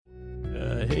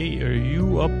Hey, are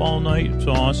you up all night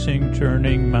tossing,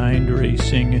 turning, mind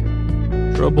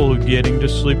racing, trouble getting to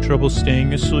sleep, trouble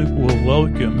staying asleep? Well,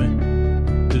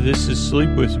 welcome. This is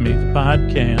Sleep With Me, the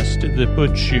podcast that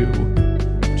puts you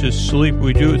to sleep.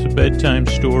 We do it with a bedtime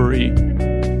story.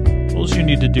 All you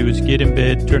need to do is get in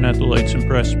bed, turn out the lights, and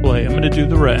press play. I'm going to do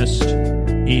the rest.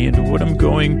 And what I'm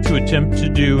going to attempt to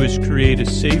do is create a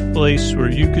safe place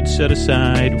where you could set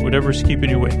aside whatever's keeping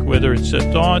you awake, whether it's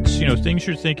thoughts, things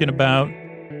you're thinking about,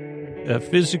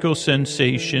 physical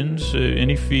sensations,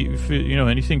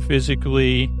 anything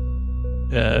physically,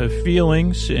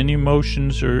 feelings, any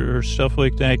emotions or stuff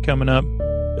like that coming up.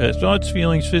 Thoughts,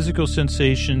 feelings, physical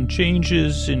sensation,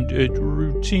 changes in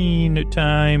routine,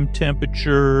 time,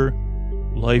 temperature,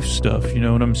 life stuff, you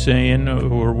know what I'm saying?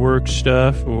 Or work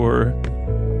stuff, or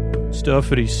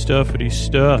stuffity stuff.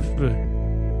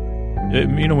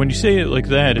 When you say it like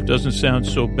that, it doesn't sound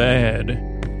so bad.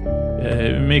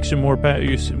 It makes it more,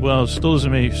 well, it still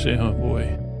doesn't make you say, oh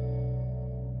boy,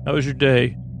 how was your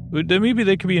day? Maybe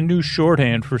that could be a new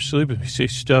shorthand for sleep. If you say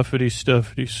stuffity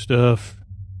stuff.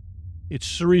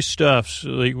 It's three stuffs,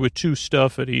 like with two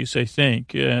stuffities, I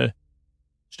think.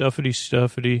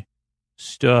 Stuffity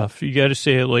stuff. You got to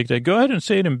say it like that. Go ahead and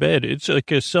say it in bed. It's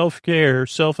like a self-care,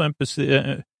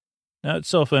 self-empathy, not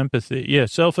self-empathy. Yeah,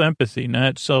 self-empathy,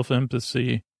 not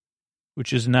self-empathy,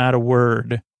 which is not a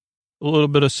word. A little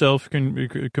bit of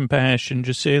self-compassion.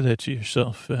 Just say that to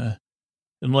yourself and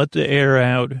let the air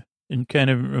out and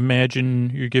kind of imagine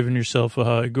you're giving yourself a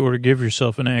hug or give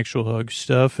yourself an actual hug.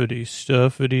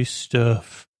 Stuffity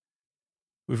stuff.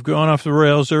 We've gone off the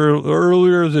rails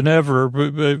earlier than ever,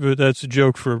 but that's a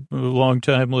joke for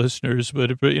long-time listeners,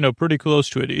 but pretty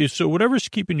close to it. So whatever's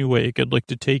keeping you awake, I'd like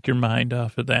to take your mind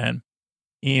off of that.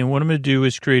 And what I'm going to do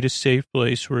is create a safe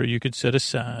place where you could set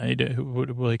aside,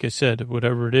 like I said,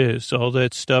 whatever it is, all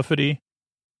that stuffity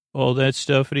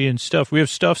and stuff. We have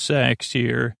stuff sacks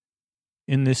here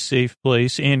in this safe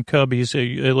place and cubbies.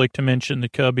 I like to mention the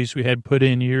cubbies we had put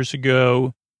in years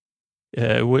ago,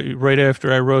 right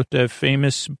after I wrote that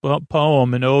famous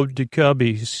poem, An Ode to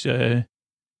Cubbies.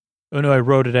 Oh, no, I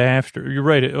wrote it after. You're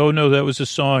right. Oh, no, that was a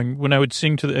song. When I would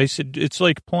sing I said, it's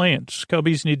like plants.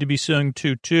 Cubbies need to be sung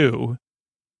to, too.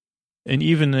 And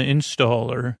even the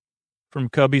installer from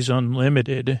Cubbies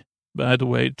Unlimited, by the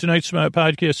way. Tonight's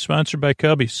podcast sponsored by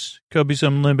Cubbies. Cubbies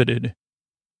Unlimited.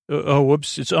 Oh,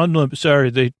 whoops. It's unlimited.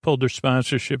 Sorry, they pulled their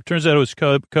sponsorship. Turns out it was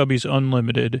Cubbies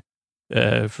Unlimited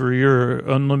for your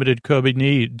unlimited cubby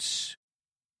needs.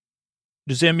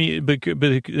 Does that mean, but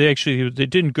they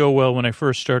didn't go well when I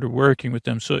first started working with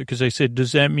them. So, because I said,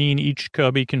 does that mean each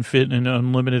cubby can fit in an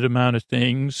unlimited amount of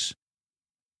things?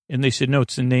 And they said, no,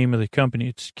 it's the name of the company.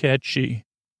 It's catchy.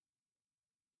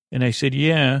 And I said,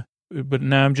 yeah, but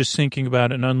now I'm just thinking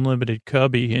about an unlimited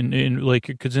cubby and like,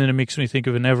 because then it makes me think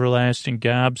of an everlasting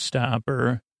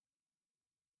gobstopper.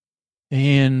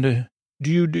 And did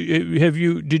you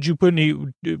put any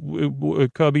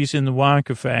cubbies in the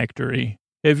Wonka factory?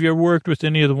 Have you ever worked with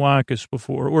any of the Wonkas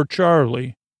before? Or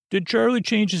Charlie? Did Charlie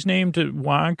change his name to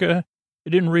Wonka? I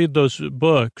didn't read those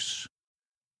books.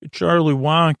 Charlie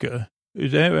Wonka.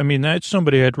 That's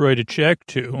somebody I'd write a check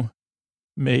to,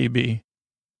 maybe.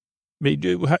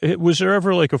 Was there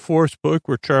ever like a fourth book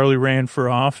where Charlie ran for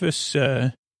office,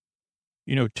 town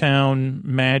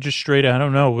magistrate? I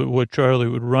don't know what Charlie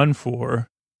would run for.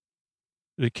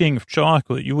 The king of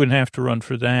chocolate. You wouldn't have to run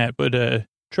for that. But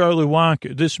Charlie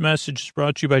Wonka, this message is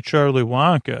brought to you by Charlie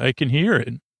Wonka. I can hear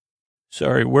it.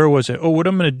 Sorry, where was I? Oh, what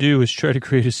I'm going to do is try to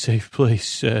create a safe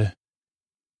place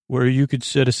where you could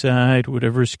set aside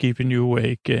whatever's keeping you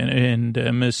awake. And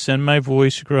I'm going to send my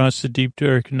voice across the deep,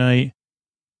 dark night.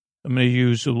 I'm going to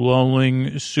use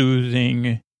lulling,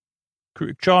 soothing,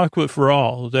 chocolate for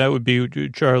all. That would be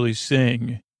Charlie's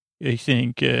thing, I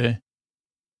think.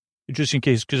 Just in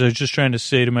case, because I was just trying to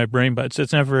say to my brain bots,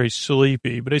 that's not very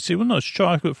sleepy. But I say, well, no, it's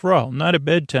chocolate for all, not at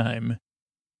bedtime.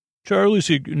 Charlie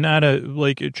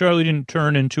didn't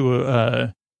turn into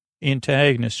a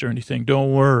antagonist or anything.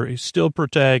 Don't worry. Still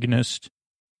protagonist.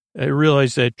 I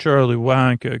realized that Charlie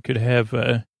Wonka could have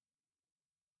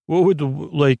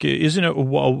isn't it a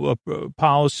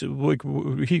policy,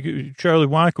 Charlie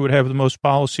Wonka would have the most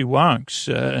policy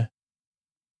wonks.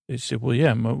 They said, well,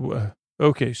 yeah,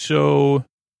 okay, so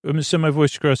I'm going to send my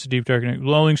voice across the deep dark night.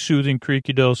 Lulling, soothing,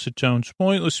 creaky, dulcet tones,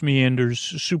 pointless meanders,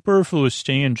 superfluous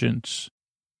tangents.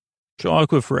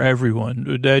 Chocolate for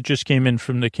everyone. That just came in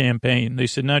from the campaign. They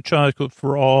said, not chocolate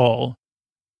for all,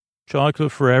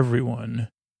 chocolate for everyone.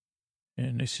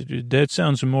 And they said, that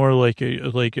sounds more like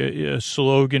a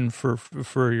slogan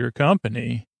for your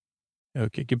company.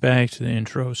 Okay, get back to the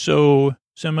intro. So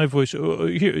Semi voice.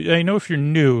 Here, I know if you're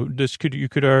new, you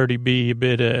could already be a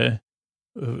bit, I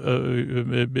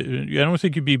don't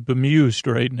think you'd be bemused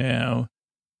right now.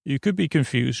 You could be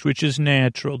confused, which is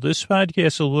natural. This podcast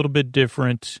is a little bit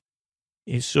different.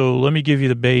 So let me give you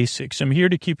the basics. I'm here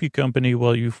to keep you company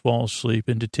while you fall asleep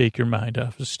and to take your mind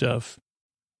off of stuff.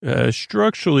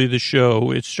 Structurally, the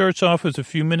show, it starts off with a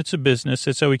few minutes of business.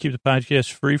 That's how we keep the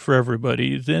podcast free for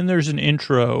everybody. Then there's an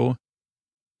intro,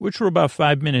 which we're about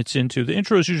 5 minutes into. The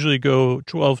intros usually go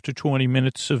 12 to 20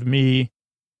 minutes of me.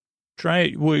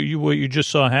 Try what you just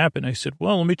saw happen. I said,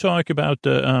 well, let me talk about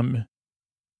the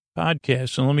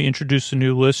podcast and let me introduce the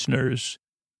new listeners.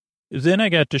 Then I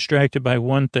got distracted by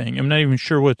one thing. I'm not even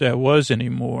sure what that was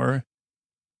anymore.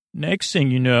 Next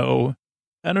thing you know,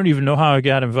 I don't even know how I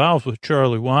got involved with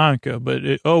Charlie Wonka, but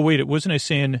wasn't I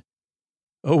saying,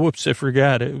 oh, whoops, I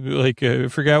forgot it. I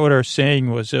forgot what our saying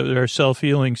was, our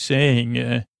self-healing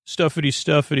saying,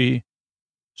 stuffity,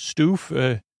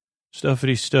 stoof,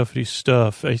 stuffity,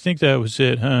 stuff. I think that was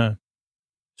it, huh?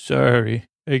 Sorry.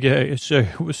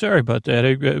 Sorry about that.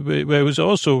 I was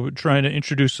also trying to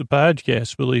introduce the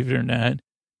podcast, believe it or not.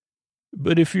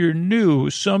 But if you're new,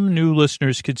 some new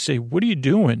listeners could say, what are you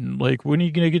doing? Like, when are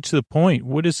you going to get to the point?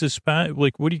 What is this?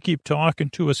 Like, what do you keep talking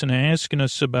to us and asking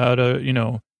us about,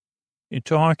 and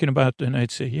talking about, and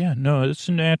I'd say, yeah, no, it's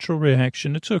a natural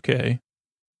reaction. It's okay.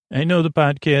 I know the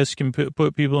podcast can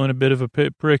put people in a bit of a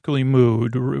prickly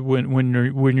mood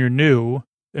when you're new.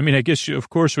 I mean, I guess, of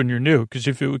course, when you're new, because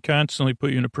if it would constantly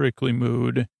put you in a prickly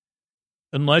mood,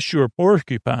 unless you're a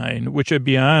porcupine, which I'd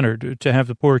be honored to have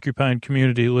the porcupine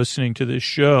community listening to this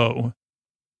show.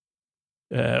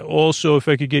 Also, if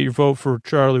I could get your vote for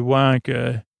Charlie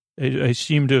Wonka, I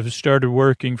seem to have started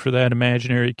working for that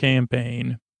imaginary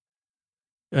campaign.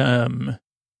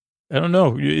 I don't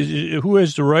know. Who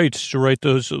has the rights to write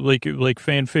those like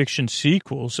fan fiction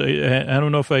sequels? I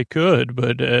don't know if I could,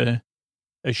 but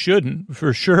I shouldn't,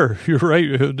 for sure. You're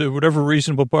right. Whatever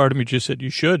reasonable part of me just said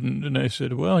you shouldn't. And I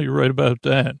said, well, you're right about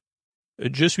that.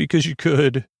 Just because you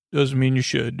could doesn't mean you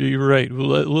should. You're right. A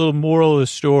little moral of the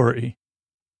story.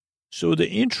 So the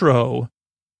intro,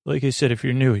 like I said, if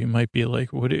you're new, you might be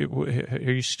like, what are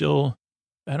you still,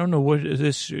 I don't know what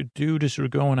this dude is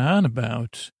going on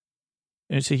about.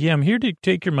 And I say, yeah, I'm here to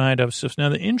take your mind off stuff. Now,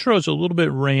 the intro is a little bit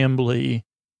rambly,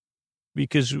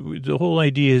 because the whole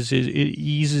idea is it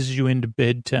eases you into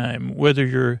bedtime, whether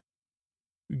you're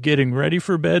getting ready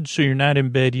for bed, so you're not in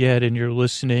bed yet and you're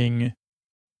listening.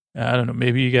 I don't know,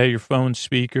 maybe you got your phone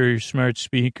speaker, your smart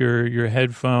speaker, your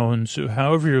headphones,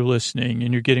 however you're listening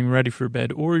and you're getting ready for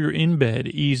bed, or you're in bed,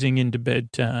 easing into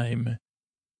bedtime.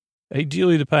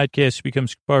 Ideally, the podcast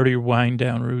becomes part of your wind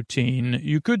down routine.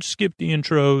 You could skip the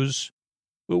intros,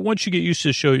 but once you get used to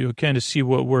the show, you'll kind of see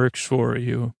what works for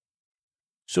you.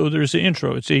 So there's the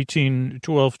intro. It's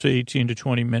 12 to 18 to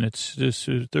 20 minutes. This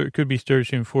is, it could be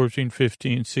 13, 14,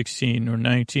 15, 16, or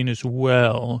 19 as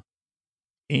well.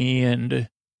 And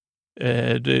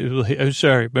I'm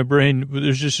sorry, my brain,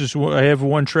 there's just this, I have a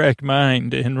one-track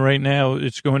mind, and right now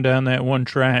it's going down that one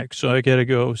track. So I got to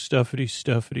go stuffity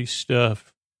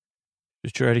stuff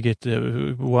to try to get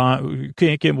can't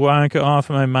get Wonka off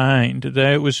my mind.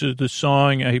 That was the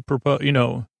song I proposed,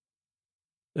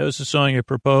 that was the song I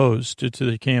proposed to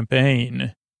the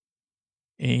campaign.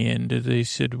 And they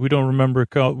said, we don't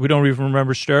even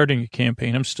remember starting a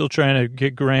campaign. I'm still trying to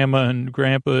get grandma and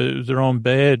grandpa their own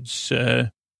beds.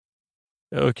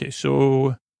 Okay,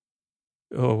 so,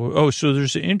 so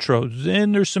there's the intro.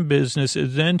 Then there's some business.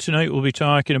 And then tonight we'll be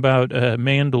talking about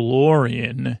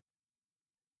Mandalorian.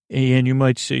 And you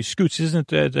might say, Scoots, isn't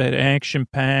that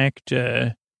action-packed,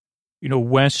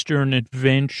 Western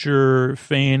adventure,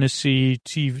 fantasy,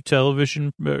 TV,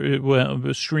 television,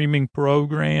 a streaming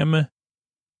program?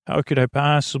 How could I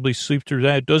possibly sleep through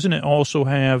that? Doesn't it also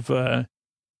have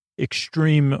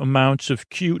extreme amounts of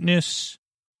cuteness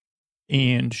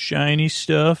and shiny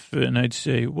stuff? And I'd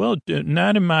say, well,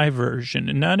 not in my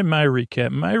version, not in my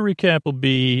recap. My recap will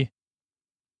be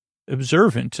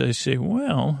observant. I say,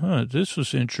 well, this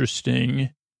was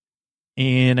interesting.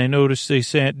 And I noticed they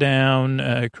sat down,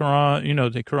 they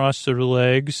crossed their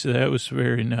legs. That was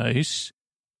very nice.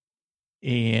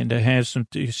 And I had some,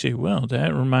 you say, well,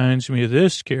 that reminds me of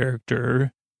this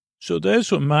character. So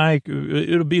that's what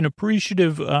it'll be an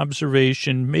appreciative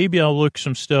observation. Maybe I'll look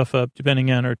some stuff up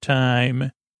depending on our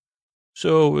time.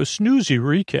 So a snoozy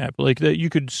recap like that you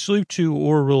could sleep to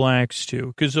or relax to,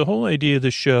 because the whole idea of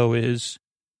the show is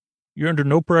you're under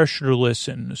no pressure to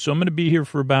listen. So I'm going to be here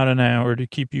for about an hour to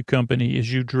keep you company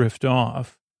as you drift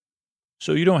off.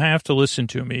 So you don't have to listen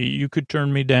to me. You could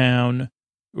turn me down,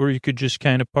 or you could just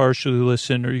kind of partially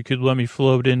listen, or you could let me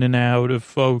float in and out of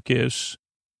focus.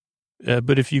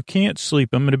 But if you can't sleep,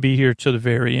 I'm going to be here to the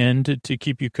very end to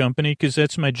keep you company, because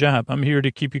that's my job. I'm here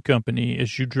to keep you company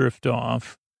as you drift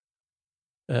off.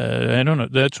 I don't know.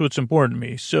 That's what's important to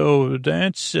me. So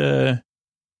that's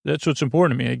what's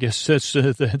important to me. I guess that's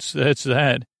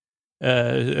that.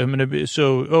 I'm going to be,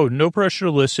 no pressure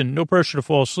to listen, no pressure to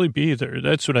fall asleep either.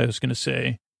 That's what I was going to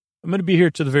say. I'm going to be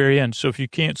here to the very end. So if you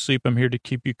can't sleep, I'm here to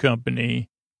keep you company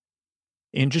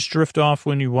and just drift off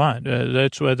when you want.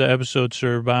 That's why the episodes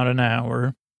are about an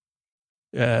hour.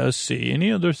 Let's see. Any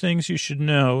other things you should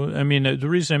know? I mean, the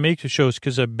reason I make the show is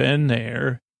because I've been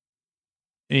there.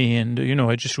 And,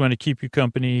 I just want to keep you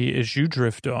company as you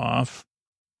drift off.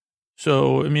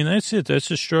 So, I mean, that's it. That's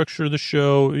the structure of the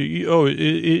show.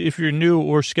 If you're new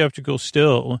or skeptical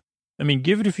still, I mean,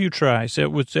 give it a few tries.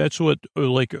 That's what,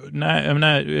 I'm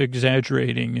not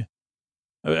exaggerating.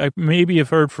 I maybe have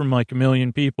heard from like a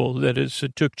million people that it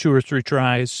took 2 or 3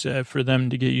 tries for them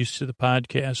to get used to the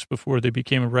podcast before they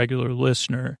became a regular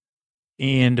listener.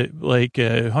 And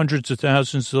hundreds of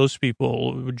thousands of those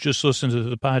people would just listen to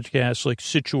the podcast like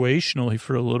situationally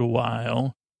for a little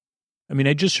while. I mean,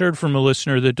 I just heard from a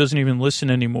listener that doesn't even listen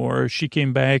anymore. She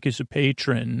came back as a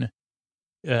patron,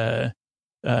 Anna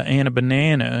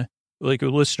Banana, like a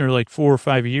listener like 4 or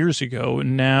 5 years ago.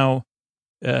 And now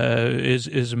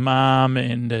is mom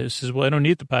and says, well, I don't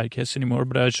need the podcast anymore,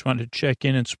 but I just wanted to check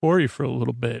in and support you for a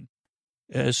little bit.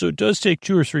 So it does take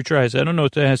 2 or 3 tries. I don't know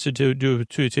what that has to do with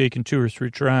taking 2 or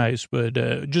 3 tries, but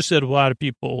just that a lot of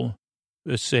people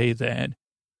say that.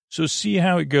 So see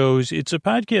how it goes. It's a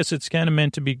podcast that's kind of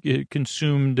meant to be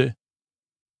consumed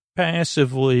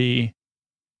passively.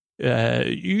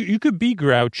 You could be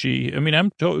grouchy. I mean, I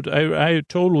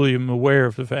totally am aware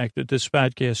of the fact that this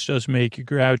podcast does make you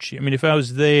grouchy. I mean, if I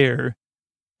was there,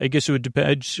 I guess it would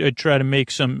depend. I'd try to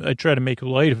make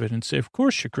light of it and say, of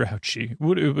course you're grouchy.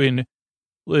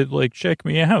 Like, check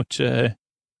me out.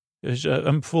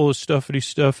 I'm full of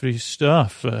stuffity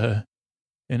stuff.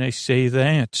 And I say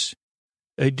that.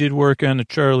 I did work on the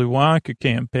Charlie Walker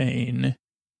campaign.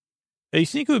 I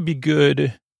think it would be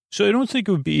good. So I don't think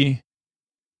it would be,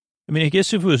 I mean, I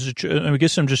guess if it was, I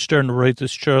guess I'm just starting to write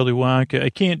this Charlie Walker. I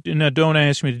can't, now don't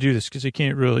ask me to do this because I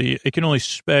can only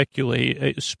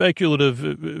speculate,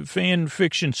 speculative fan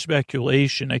fiction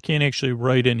speculation. I can't actually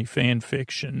write any fan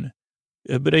fiction.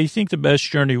 But I think the best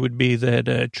journey would be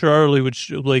that Charlie would,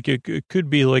 it could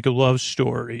be like a love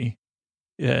story,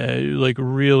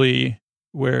 really,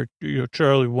 where,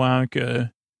 Charlie Wonka,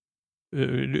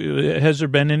 has there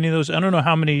been any of those? I don't know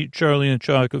how many Charlie and the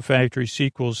Chocolate Factory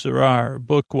sequels there are,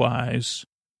 book-wise.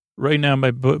 Right now,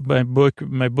 my book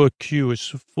queue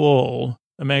is full.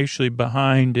 I'm actually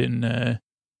behind in, I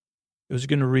was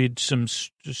going to read some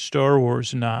Star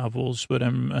Wars novels, but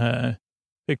I'm,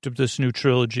 picked up this new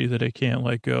trilogy that I can't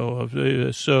let go of.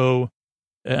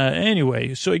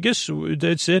 Anyway, so I guess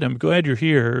that's it. I'm glad you're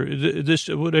here.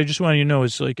 What I just want you to know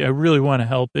is I really want to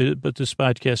help it, but this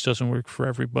podcast doesn't work for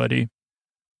everybody.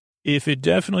 If it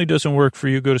definitely doesn't work for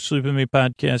you, go to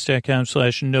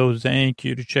sleepwithmepodcast.com/no thank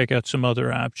you to check out some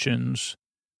other options.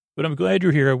 But I'm glad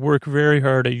you're here. I work very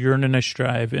hard. I yearn and I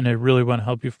strive, and I really want to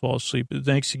help you fall asleep.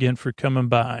 Thanks again for coming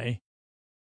by.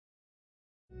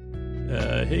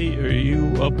 Hey, are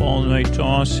you up all night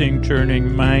tossing,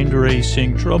 turning, mind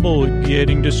racing, trouble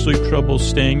getting to sleep, trouble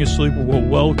staying asleep? Well,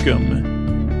 welcome.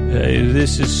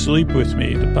 This is Sleep With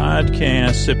Me, the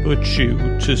podcast that puts you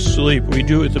to sleep. We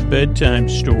do it with a bedtime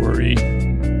story.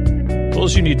 All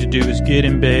you need to do is get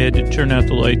in bed, turn out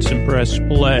the lights, and press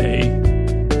play.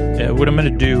 What I'm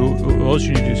going to do, all you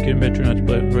need to do is get in bed, turn out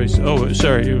the lights. Oh,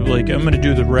 sorry, I'm going to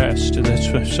do the rest.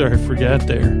 Sorry, I forgot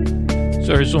there.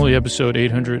 Sorry, it's only episode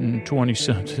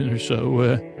 820-something or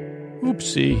so.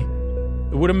 Oopsie.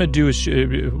 What I'm going to do is, all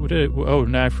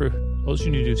you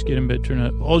need to do is get in bed, turn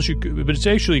out, but it's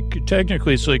actually,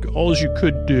 technically, it's like all you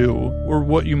could do, or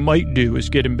what you might do is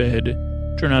get in bed,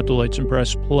 turn out the lights, and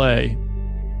press play.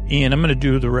 And I'm going to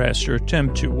do the rest, or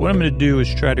attempt to. What I'm going to do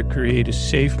is try to create a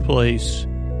safe place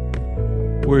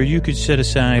where you could set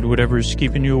aside whatever's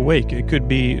keeping you awake. It could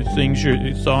be things,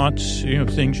 your thoughts,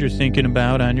 things you're thinking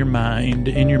about in your mind.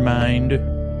 I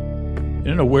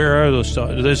don't know, where are those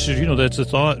thoughts? That's a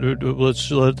thought.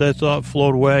 Let's let that thought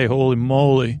float away. Holy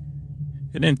moly.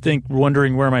 I didn't think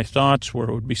wondering where my thoughts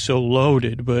were would be so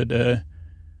loaded, but,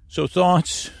 so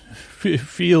thoughts,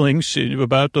 feelings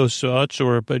about those thoughts,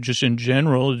 or but just in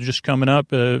general, just coming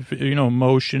up,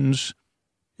 emotions,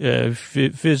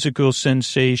 physical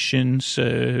sensations,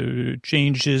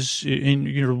 changes in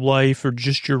your life or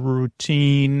just your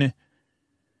routine.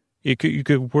 You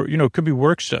could work, it could be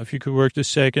work stuff. You could work the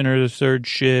second or the third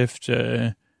shift,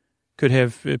 could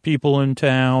have people in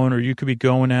town, or you could be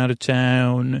going out of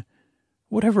town.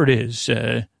 whatever it is.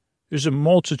 There's a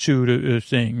multitude of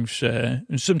things,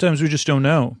 and sometimes we just don't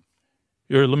know.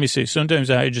 Or let me say, sometimes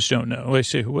I just don't know. I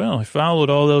say, well, I followed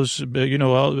all those,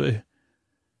 all the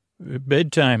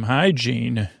bedtime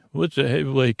hygiene. What the heck?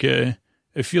 Like,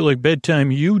 I feel like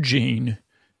bedtime Eugene.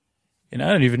 And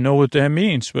I don't even know what that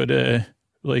means, but,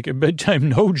 like a bedtime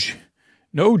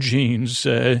no jeans.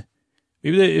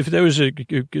 Maybe if that was a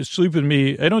Sleep With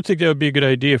Me, I don't think that would be a good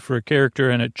idea for a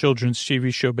character on a children's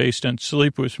TV show based on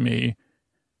Sleep With Me,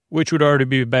 which would already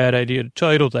be a bad idea to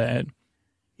title that.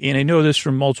 And I know this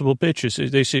from multiple pitches.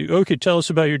 They say, okay, tell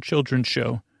us about your children's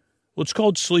show. Well, it's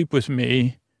called Sleep With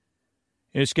Me.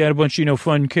 It's got a bunch,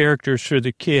 fun characters for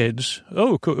the kids.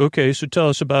 Oh, okay, so tell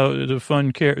us about the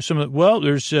fun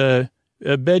there's a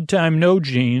bedtime no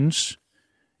jeans.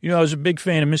 I was a big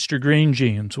fan of Mr. Green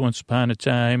Jeans once upon a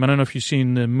time. I don't know if you've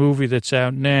seen the movie that's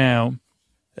out now,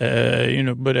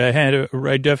 but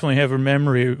I definitely have a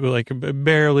memory,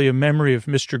 barely a memory of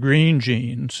Mr. Green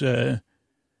Jeans.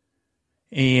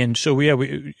 And so,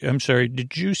 I'm sorry,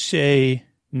 did you say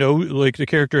no, like the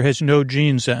character has no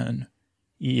jeans on?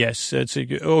 Yes, that's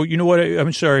oh, you know what?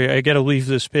 I'm sorry, I got to leave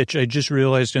this pitch. I just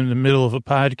realized in the middle of a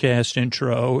podcast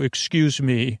intro, excuse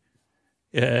me.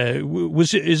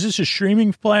 Is this a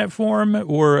streaming platform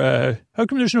or, how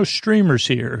come there's no streamers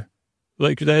here?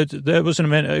 Like that wasn't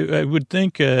meant, I would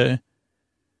think, okay,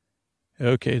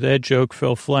 that joke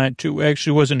fell flat too.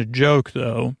 Actually wasn't a joke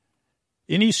though.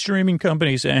 Any streaming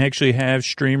companies that actually have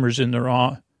streamers in their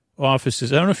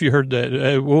offices. I don't know if you heard that.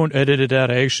 I won't edit it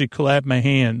out. I actually clapped my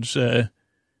hands,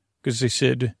 because they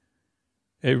said,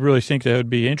 I really think that would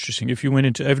be interesting. If you went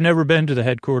into, I've never been to the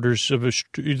headquarters of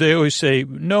they always say,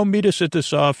 no, meet us at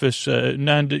this office.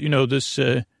 This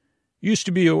used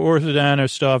to be an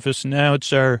orthodontist office. Now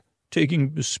it's our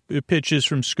taking pitches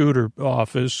from Scooter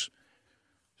office.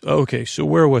 Okay, so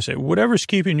where was it? Whatever's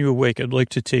keeping you awake, I'd like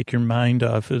to take your mind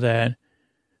off of that.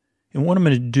 And what I'm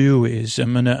going to do is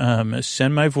I'm going to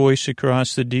send my voice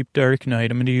across the deep, dark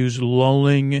night. I'm going to use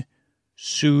lulling,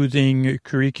 soothing,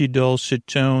 creaky, dulcet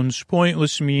tones,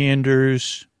 pointless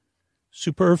meanders,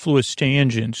 superfluous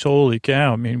tangents. Holy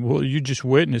cow. I mean, well, you just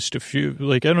witnessed a few.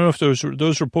 Like, I don't know if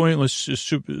those were pointless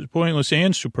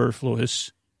and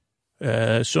superfluous.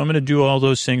 So I'm going to do all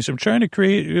those things. I'm trying to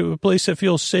create a place that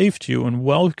feels safe to you and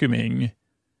welcoming,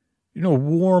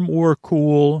 warm or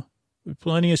cool, with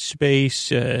plenty of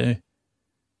space, and,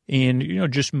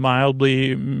 just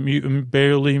mildly,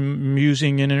 barely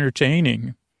amusing and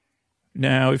entertaining.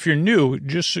 Now, if you're new,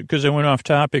 just because I went off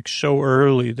topic so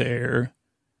early there,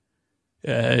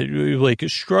 like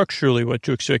structurally what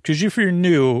to expect, because if you're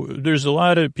new, there's a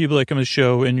lot of people that come to the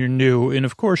show and you're new, and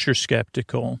of course you're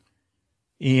skeptical.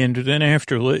 And then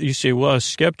after you say, well, I was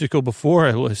skeptical before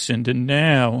I listened, and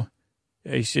now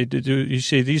I said, you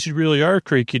say, these really are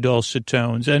creaky, dulcet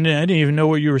tones. I didn't even know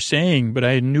what you were saying, but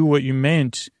I knew what you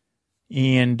meant.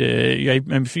 And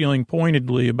I'm feeling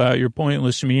pointedly about your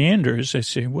pointless meanders. I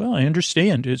say, well, I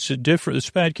understand. This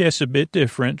podcast's a bit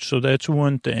different, so that's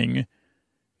one thing.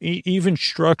 Even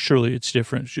structurally, it's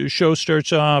different. The show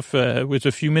starts off with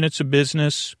a few minutes of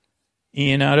business.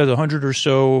 And out of the 100 or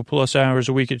so plus hours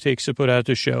a week it takes to put out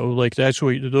the show, like that's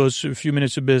what those few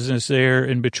minutes of business there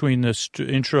in between the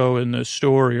intro and the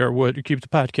story are what keep the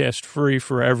podcast free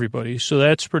for everybody. So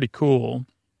that's pretty cool.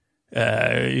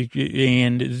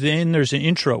 And then there's an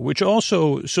intro, which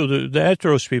also, that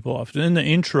throws people off. Then the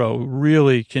intro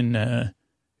really can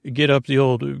put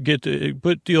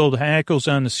the old hackles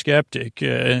on the skeptic.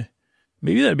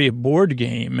 Maybe that'd be a board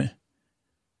game.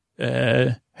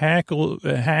 Hackles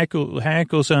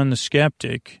on the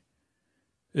skeptic.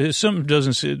 Something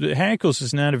doesn't say, hackles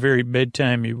is not a very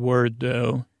bedtimey word,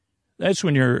 though. That's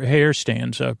when your hair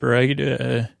stands up,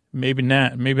 right? Maybe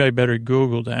not. Maybe I better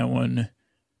Google that one.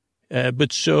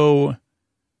 The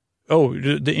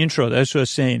intro, that's what I was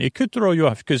saying. It could throw you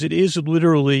off because it is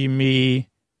literally me,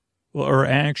 or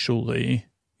actually,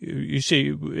 you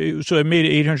see, so I made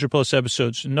 800 plus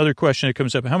episodes. Another question that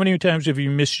comes up, how many times have you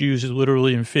misused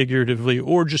literally and figuratively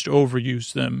or just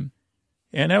overused them?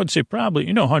 And I would say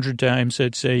probably, 100 times,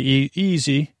 I'd say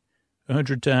easy.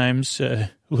 100 times,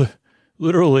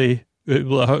 literally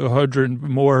 100,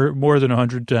 more than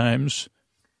 100 times.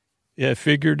 Yeah,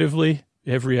 figuratively,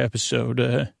 every episode.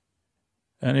 I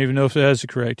don't even know if that's the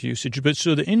correct usage. But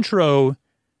so the intro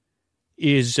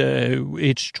is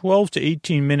it's 12 to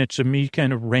 18 minutes of me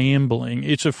kind of rambling.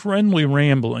 It's a friendly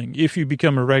rambling. If you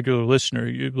become a regular listener,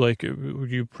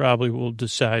 you probably will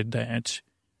decide that.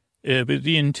 But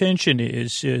the intention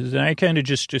is that I kind of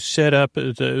just to set up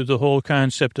the whole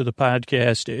concept of the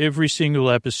podcast every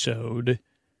single episode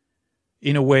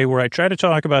in a way where I try to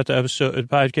talk about the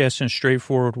podcast in a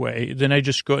straightforward way. Then I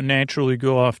just naturally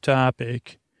go off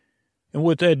topic. And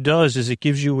what that does is it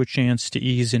gives you a chance to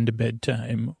ease into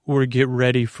bedtime or get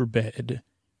ready for bed,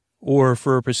 or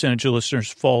for a percentage of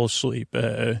listeners fall asleep.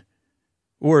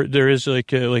 Or there is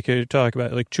like I talk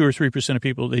about, like 2 or 3% of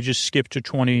people, they just skip to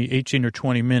 18 or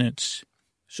 20 minutes.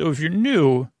 So if you're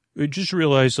new, just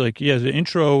realize the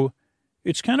intro,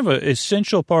 it's kind of an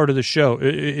essential part of the show.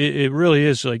 It really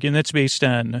is, and that's based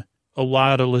on a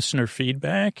lot of listener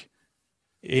feedback.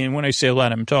 And when I say a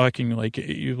lot, I'm talking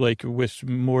with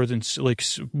more than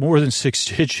 6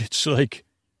 digits,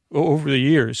 over the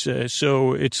years.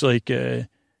 So it's that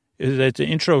the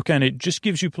intro kind of just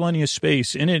gives you plenty of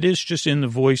space, and it is just in the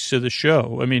voice of the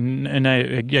show. I mean, and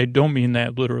I don't mean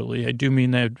that literally. I do mean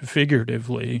that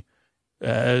figuratively.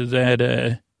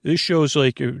 This show's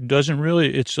it doesn't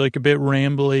really. It's a bit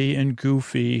rambly and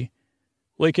goofy.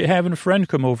 Like having a friend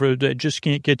come over that just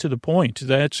can't get to the point.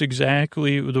 That's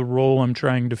exactly the role I'm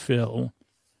trying to fill.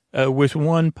 With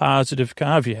one positive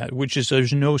caveat, which is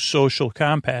there's no social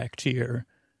compact here.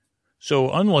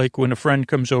 So unlike when a friend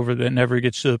comes over that never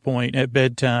gets to the point at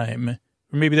bedtime,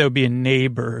 or maybe that would be a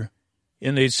neighbor,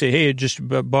 and they'd say, hey, just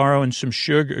borrowing some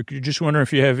sugar. Just wondering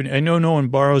if you have any. I know no one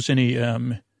borrows any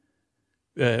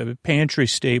pantry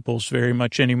staples very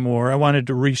much anymore. I wanted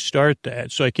to restart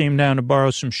that. So I came down to borrow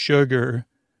some sugar.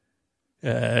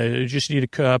 I just need a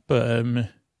cup, okay.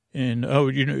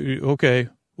 Well,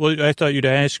 I thought you'd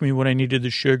ask me what I needed the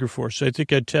sugar for, so I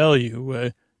think I'd tell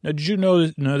you. Now, did you know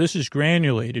that, no, this is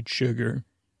granulated sugar,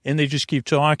 and they just keep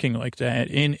talking like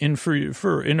that. And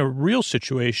for in a real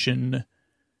situation,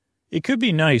 it could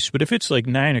be nice, but if it's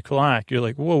 9 o'clock, you're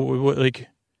like, whoa, what,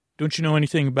 don't you know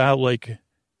anything about, the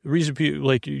reason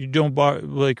people, you don't,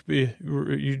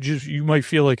 you might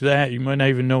feel like that. You might not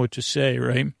even know what to say,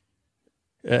 right?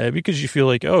 Because you feel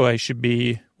I should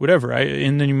be whatever.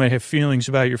 And then you might have feelings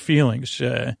about your feelings.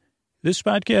 This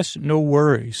podcast, no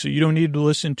worries. So you don't need to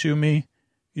listen to me.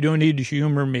 You don't need to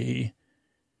humor me.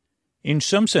 In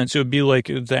some sense, it would be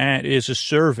that is a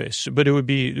service, but it would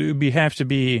have to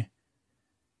be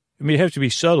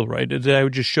subtle, right? That I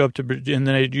would just show up and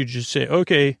then you just say,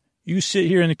 okay, you sit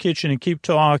here in the kitchen and keep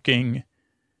talking.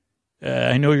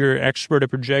 I know you're an expert at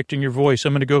projecting your voice.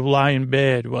 I'm going to go lie in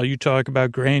bed while you talk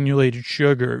about granulated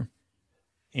sugar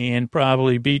and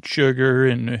probably beet sugar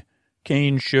and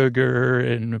cane sugar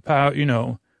and,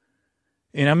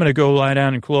 and I'm going to go lie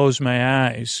down and close my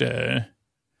eyes.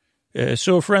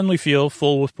 So a friendly feel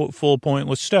full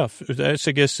pointless stuff. That's,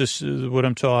 I guess, this is what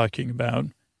I'm talking about.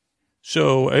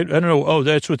 So I don't know. Oh,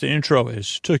 that's what the intro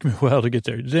is. It took me a while to get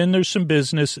there. Then there's some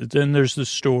business. Then there's the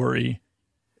story.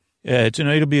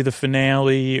 Tonight will be the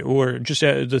finale, or just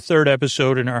the third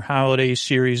episode in our holiday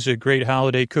series, A Great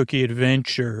Holiday Cookie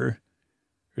Adventure,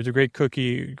 or the Great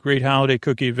Holiday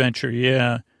Cookie Adventure,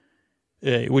 yeah,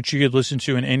 which you could listen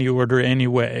to in any order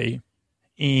anyway.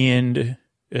 And,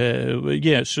 so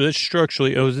that's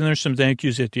structurally, then there's some thank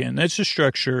yous at the end. That's the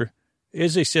structure.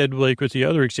 As I said, with the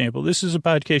other example, this is a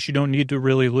podcast you don't need to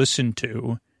really listen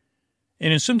to.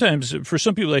 And sometimes, for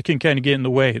some people, that can kind of get in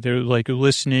the way. They're,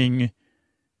 listening,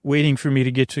 waiting for me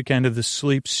to get to kind of the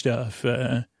sleep stuff.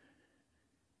 And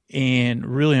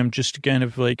really, I'm just kind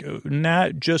of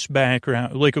not just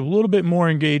background, a little bit more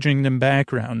engaging than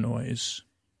background noise.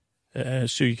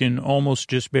 So you can almost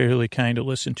just barely kind of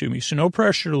listen to me. So no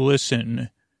pressure to listen.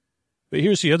 But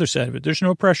here's the other side of it. There's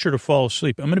no pressure to fall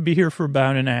asleep. I'm going to be here for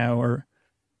about an hour.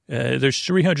 There's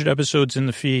 300 episodes in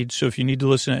the feed. So if you need to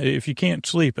listen, if you can't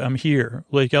sleep, I'm here.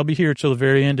 I'll be here till the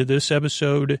very end of this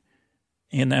episode,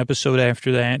 and the episode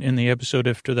after that, and the episode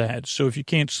after that. So if you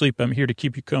can't sleep, I'm here to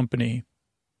keep you company.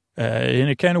 In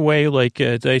a kind of way,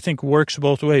 I think works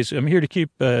both ways. I'm here to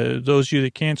keep those of you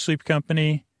that can't sleep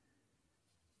company,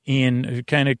 and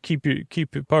kind of keep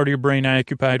part of your brain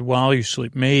occupied while you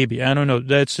sleep. Maybe. I don't know.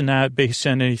 That's not based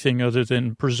on anything other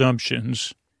than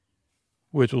presumptions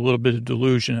with a little bit of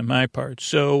delusion on my part.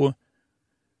 So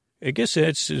I guess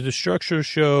that's the structure of the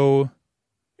show.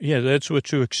 Yeah, that's what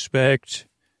to expect.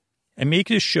 I make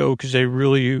this show because I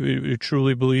really,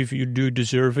 truly believe you do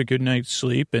deserve a good night's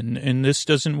sleep. And this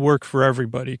doesn't work for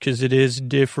everybody because it is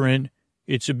different.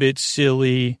 It's a bit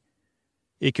silly.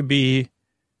 It could be,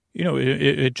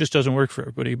 it just doesn't work for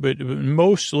everybody. But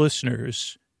most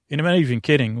listeners, and I'm not even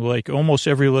kidding, almost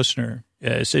every listener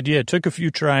said, yeah, it took a few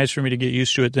tries for me to get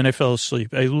used to it. Then I fell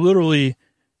asleep.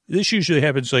 This usually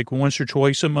happens once or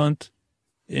twice a month.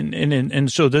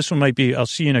 And so this one might be, I'll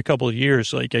see in a couple of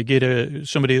years, I get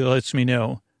somebody that lets me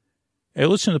know. I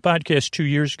listened to the podcast 2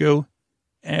 years ago,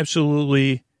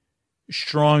 absolutely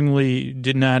strongly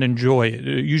did not enjoy it.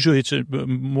 Usually it's a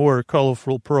more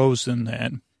colorful prose than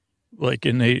that. Like,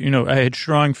 and they, I had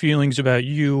strong feelings about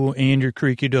you and your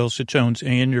creaky dulcet tones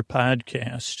and your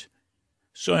podcast.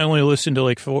 So I only listened to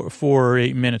like 4 or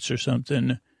 8 minutes or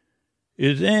something.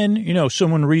 And then,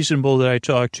 someone reasonable that I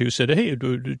talked to said, hey, have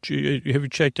you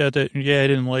checked out that? Yeah, I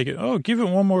didn't like it. Oh, give it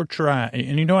one more try.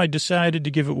 And, I decided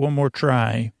to give it one more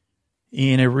try.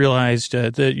 And I realized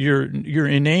that you're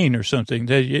inane or something.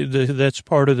 That's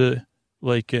part of the,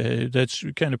 that's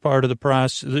kind of part of the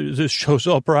process. This show's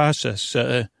all process.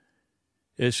 So,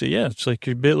 yeah, it's like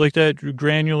a bit like that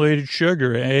granulated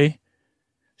sugar, eh?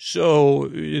 So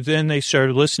then they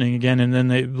started listening again, and then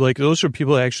those are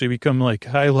people that actually become,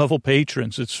 high-level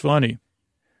patrons. It's funny.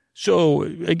 So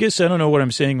I guess I don't know what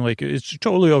I'm saying. It's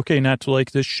totally okay not to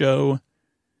like this show.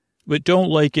 But don't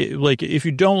like it. If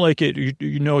you don't like it,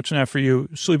 you know it's not for you.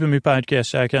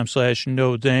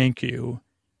 sleepwithmepodcast.com/no thank you.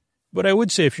 But I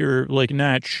would say if you're,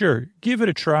 not sure, give it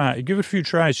a try. Give it a few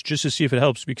tries just to see if it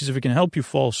helps. Because if it can help you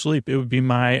fall asleep, it would be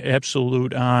my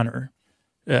absolute honor.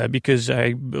 Because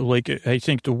I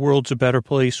think the world's a better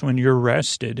place when you're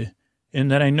rested. And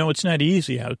that I know it's not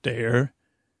easy out there.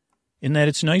 And that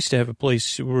it's nice to have a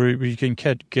place where you can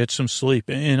get some sleep.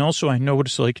 And also I know what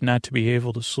it's like not to be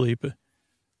able to sleep.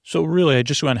 So really, I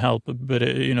just want help, but,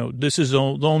 this is the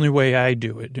only way I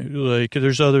do it.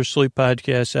 There's other sleep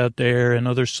podcasts out there and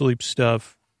other sleep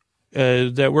stuff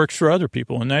that works for other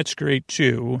people, and that's great,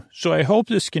 too. So I hope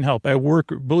this can help.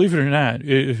 Believe it or not,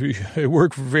 I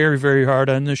work very, very hard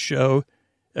on this show,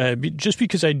 just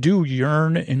because I do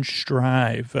yearn and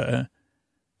strive to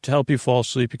help you fall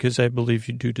asleep, because I believe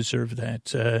you do deserve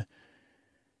that.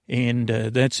 And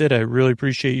that's it. I really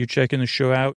appreciate you checking the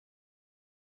show out.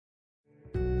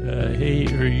 Hey,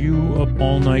 are you up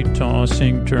all night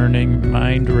tossing, turning,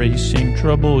 mind racing,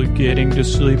 trouble getting to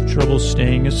sleep, trouble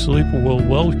staying asleep? Well,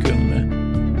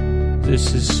 welcome.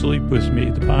 This is Sleep With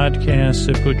Me, the podcast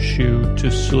that puts you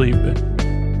to sleep.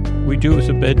 We do it with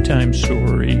a bedtime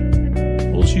story.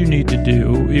 All you need to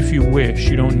do, if you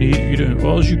wish,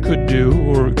 all you could do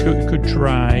or could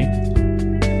try,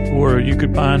 or you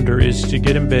could ponder, is to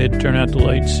get in bed, turn out the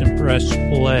lights, and press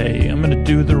play. I'm going to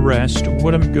do the rest.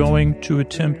 What I'm going to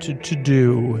attempt to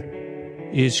do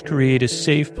is create a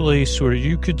safe place where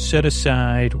you could set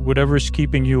aside whatever's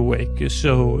keeping you awake.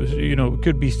 So, it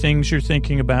could be things you're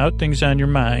thinking about, things on your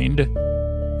mind.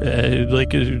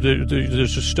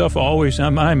 There's stuff always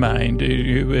on my mind,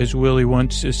 as Willie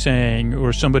once is saying,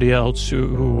 or somebody else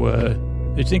who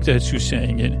I think that's who's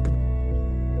saying it.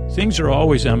 Things are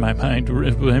always on my mind.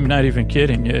 I'm not even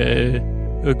kidding.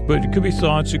 But it could be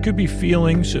thoughts. It could be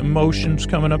feelings, emotions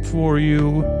coming up for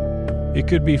you. It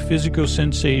could be physical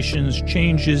sensations,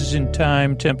 changes in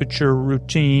time, temperature,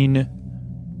 routine,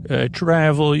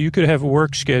 travel. You could have a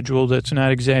work schedule that's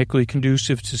not exactly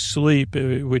conducive to sleep,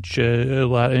 which a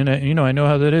lot, and I know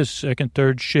how that is. Second,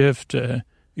 third shift.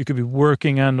 You could be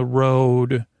working on the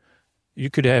road. You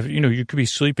could have, you could be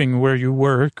sleeping where you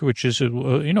work, which is,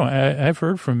 I've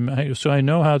heard from, so I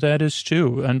know how that is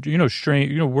too. And,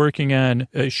 working on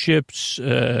ships,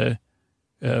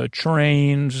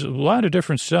 trains, a lot of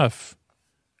different stuff.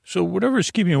 So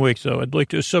whatever's keeping you awake, though, I'd like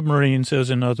to, submarines as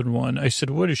another one. I said,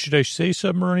 should I say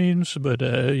submarines? But,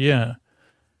 yeah.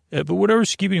 But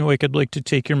whatever's keeping you awake, I'd like to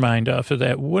take your mind off of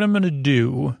that. What I'm going to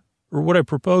do, or what I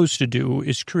propose to do,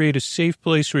 is create a safe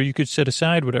place where you could set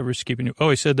aside whatever's keeping you. Oh,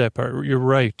 I said that part. You're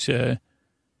right. I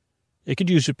could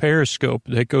use a periscope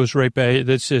that goes right by,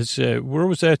 that says, where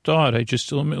was that thought?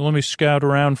 Let me scout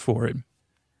around for it.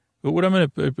 But what I'm going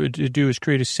to do is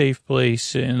create a safe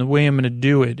place, and the way I'm going to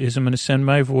do it is I'm going to send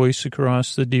my voice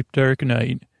across the deep, dark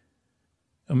night.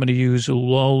 I'm going to use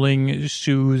lulling,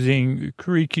 soothing,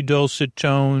 creaky, dulcet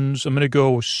tones. I'm going to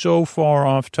go so far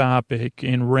off topic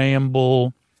and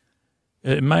ramble.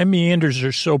 My meanders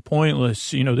are so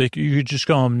pointless. You could just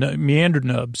call them meander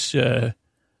nubs.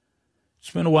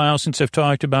 It's been a while since I've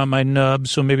talked about my nubs,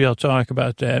 so maybe I'll talk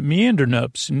about that. Meander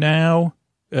nubs. Now,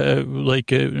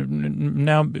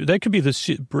 now that could be the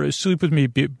Sleep With Me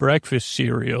breakfast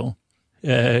cereal.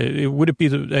 Would it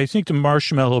be I think the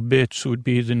marshmallow bits would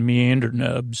be the meander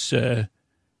nubs.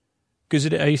 Because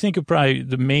I think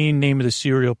the main name of the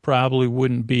cereal probably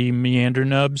wouldn't be meander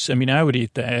nubs. I mean, I would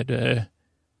eat that.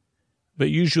 But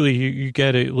usually you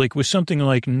get it, with something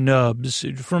like nubs,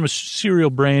 from a cereal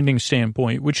branding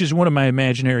standpoint, which is one of my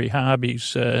imaginary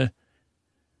hobbies. I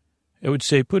would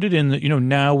say put it in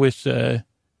now with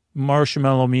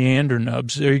marshmallow meander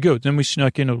nubs. There you go. Then we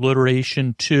snuck in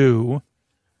alliteration too.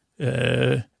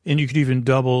 And you could even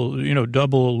double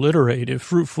alliterate it.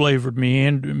 Fruit flavored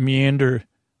meander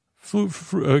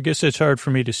I guess that's hard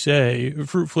for me to say.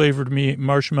 Fruit-flavored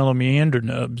marshmallow meander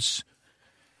nubs.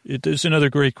 There's another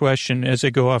great question as I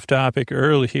go off topic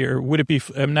early here. Would it be,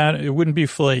 it wouldn't be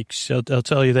flakes. I'll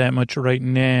tell you that much right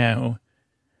now.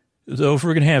 Though if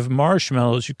we're going to have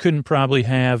marshmallows, you couldn't probably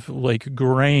have like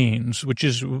grains, which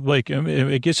is like,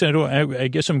 I guess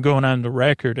I'm going on the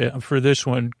record for this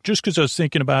one just because I was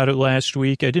thinking about it last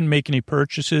week. I didn't make any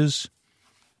purchases.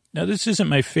 Now, this isn't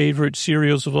my favorite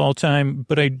cereals of all time,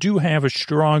 but I do have a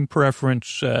strong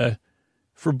preference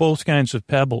for both kinds of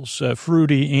Pebbles,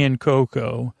 fruity and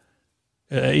cocoa.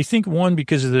 I think one,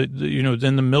 because of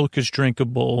then the milk is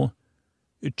drinkable.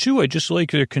 Two, I just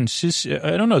like their consist.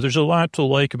 I don't know. There's a lot to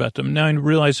like about them. Now I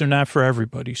realize they're not for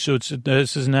everybody. So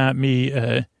this is not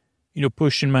me,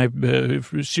 pushing my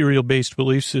cereal-based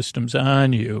belief systems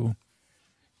on you.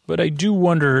 But I do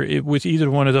wonder with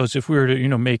either one of those, if we were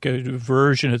to, make a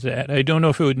version of that, I don't know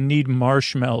if it would need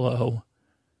marshmallow.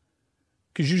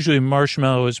 Because usually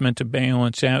marshmallow is meant to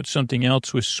balance out something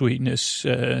else with sweetness.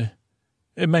 In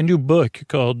my new book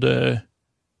called, I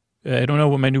don't know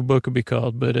what my new book would be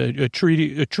called, but a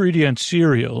treaty on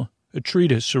cereal, a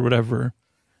treatise or whatever.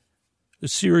 The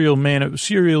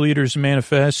Cereal Eater's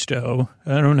Manifesto.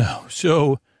 I don't know.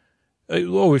 So...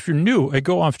 if you're new, I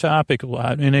go off topic a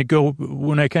lot, and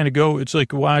when I kind of go, it's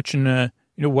like watching a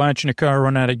car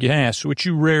run out of gas, which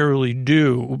you rarely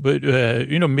do, but,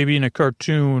 maybe in a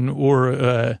cartoon or,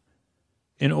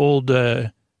 an old, what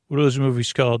are those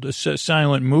movies called? A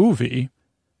silent movie.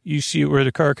 You see where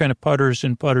the car kind of putters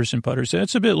and putters and putters.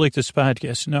 That's a bit like this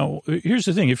podcast. Now, here's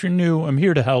the thing. If you're new, I'm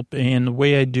here to help, and the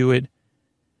way I do it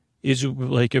is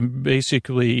like I'm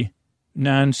basically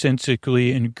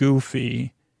nonsensically and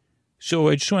goofy. So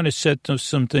I just want to set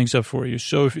some things up for you.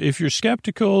 So if you're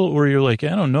skeptical or you're like, I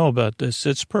don't know about this,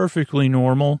 that's perfectly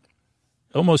normal.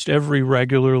 Almost every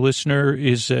regular listener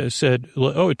is said,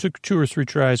 it took 2 or 3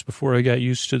 tries before I got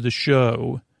used to the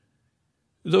show.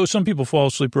 Though some people fall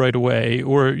asleep right away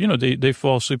or, they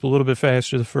fall asleep a little bit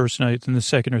faster the first night than the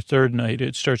second or third night.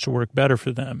 It starts to work better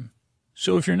for them.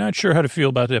 So if you're not sure how to feel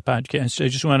about that podcast, I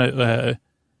just want to...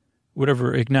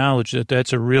 acknowledge that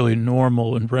that's a really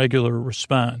normal and regular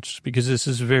response because this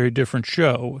is a very different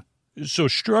show. So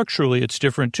structurally, it's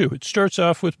different too. It starts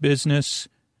off with business.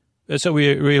 That's how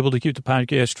we were able to keep the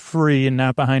podcast free and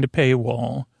not behind a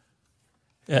paywall.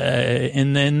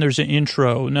 And then there's an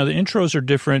intro. Now, the intros are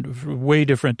different, way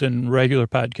different than regular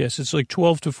podcasts. It's like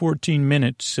 12 to 14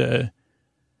 minutes,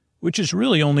 which is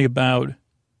really only about,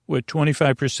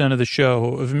 25% of the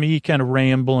show of me kind of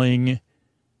rambling,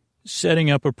 setting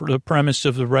up the premise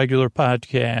of the regular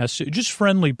podcast, just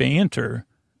friendly banter.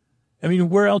 I mean,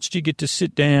 where else do you get to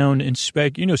sit down and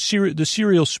the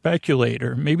serial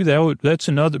speculator? Maybe that's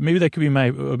another, maybe that could be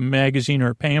my magazine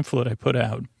or pamphlet I put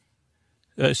out.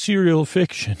 Serial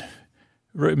fiction.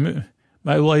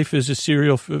 My life is a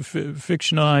serial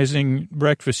fictionalizing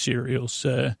breakfast cereals.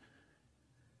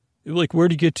 Like, where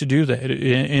do you get to do that?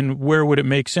 And where would it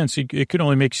make sense? It could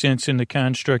only make sense in the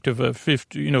construct of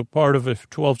part of a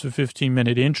 12 to 15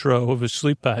 minute intro of a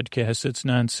sleep podcast that's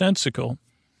nonsensical.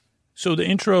 So the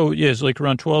intro is like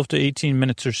around 12 to 18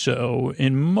 minutes or so.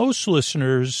 And most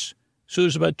listeners, so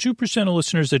there's about 2% of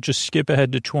listeners that just skip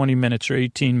ahead to 20 minutes or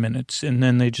 18 minutes, and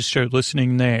then they just start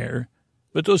listening there.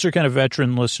 But those are kind of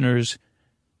veteran listeners.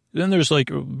 Then there's like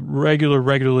regular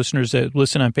listeners that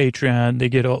listen on Patreon. They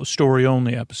get all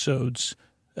story-only episodes.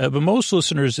 But most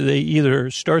listeners, they either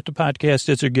start the podcast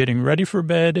as they're getting ready for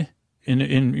bed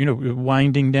and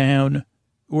winding down,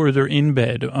 or they're in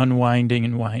bed, unwinding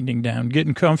and winding down,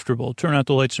 getting comfortable, turn out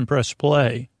the lights and press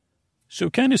play. So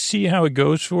kind of see how it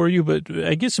goes for you. But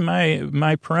I guess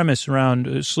my premise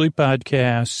around sleep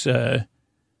podcasts,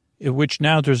 which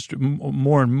now there's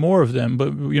more and more of them.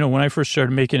 But, when I first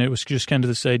started making it, it was just kind of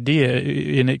this idea,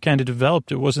 and it kind of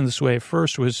developed. It wasn't this way at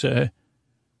first. I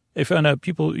found out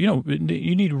people, you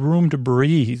need room to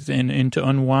breathe and to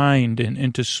unwind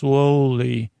and to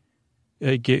slowly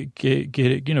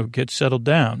get settled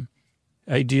down,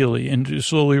 ideally, and to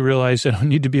slowly realize I don't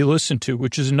need to be listened to,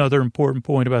 which is another important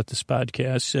point about this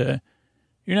podcast.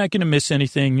 You're not going to miss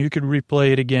anything. You could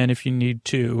replay it again if you need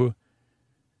to.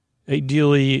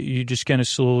 Ideally, you just kind of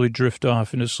slowly drift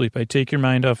off into sleep. I take your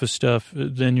mind off of stuff,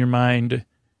 then your mind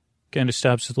kind of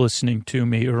stops listening to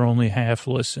me or only half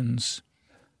listens.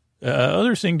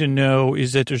 Other thing to know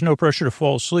is that there's no pressure to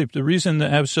fall asleep. The reason the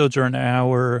episodes are an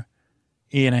hour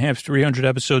and I have 300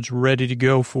 episodes ready to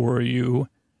go for you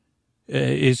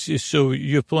is so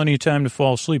you have plenty of time to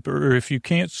fall asleep. Or if you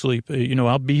can't sleep,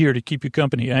 I'll be here to keep you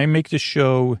company. I make this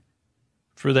show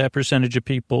for that percentage of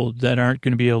people that aren't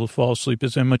going to be able to fall asleep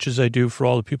as much as I do for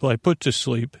all the people I put to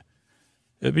sleep.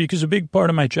 Because a big part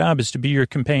of my job is to be your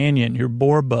companion, your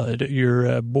bore bud,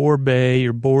 your bore bae,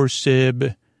 your bore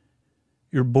sib,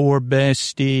 your bore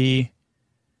bestie,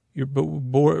 your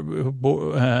bore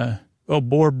bruh.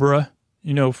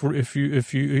 You know, if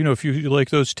you like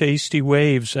those tasty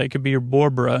waves, I could be your bore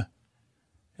bruh.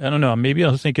 I don't know. Maybe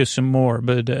I'll think of some more,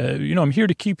 but I'm here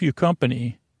to keep you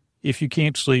company if you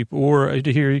can't sleep, or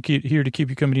here to keep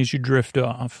you company as you drift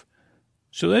off.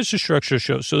 So that's the structure of the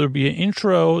show. So there'll be an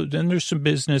intro, then there's some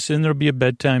business, and there'll be a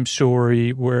bedtime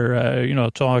story where,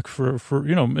 I'll talk for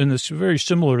and this very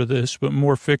similar to this, but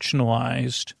more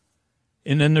fictionalized.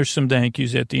 And then there's some thank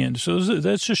yous at the end. So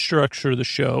that's the structure of the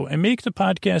show. I make the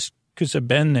podcast because I've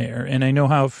been there, and I know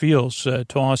how it feels,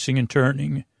 tossing and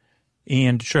turning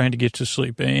and trying to get to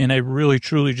sleep. And I really,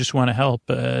 truly just want to help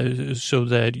so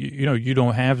that, you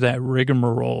don't have that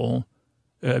rigmarole.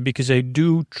 Because I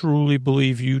do truly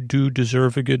believe you do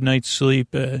deserve a good night's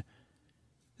sleep,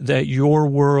 that your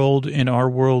world and our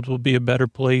world will be a better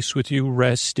place with you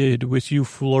rested, with you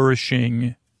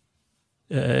flourishing.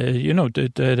 I know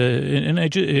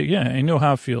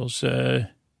how it feels.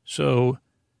 So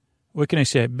what can I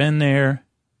say? I've been there.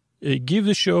 Give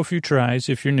the show a few tries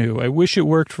if you're new. I wish it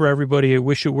worked for everybody. I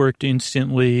wish it worked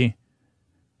instantly.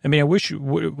 I mean, I wish,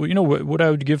 what I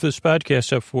would give this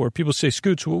podcast up for. People say,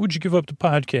 Scoots, what would you give up the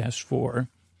podcast for?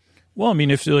 Well, I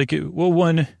mean, if I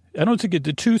don't think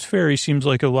the Tooth Fairy seems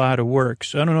like a lot of work.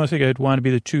 So I don't know. I think I'd want to be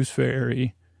the Tooth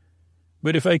Fairy.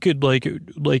 But if I could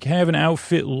like have an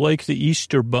outfit like the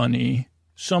Easter Bunny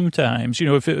sometimes,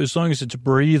 as long as it's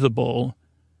breathable,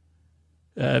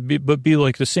 but be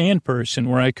like the Sand Person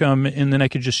where I come and then I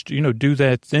could just, do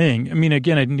that thing. I mean,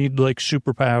 again, I'd need like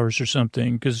superpowers or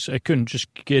something because I couldn't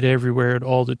just get everywhere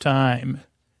all the time.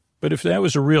 But if that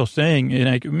was a real thing,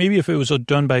 and maybe if it was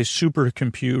done by a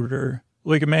supercomputer,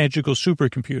 like a magical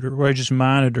supercomputer where I just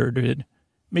monitored it,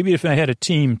 maybe if I had a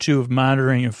team too of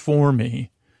monitoring it for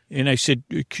me, and I said,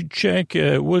 check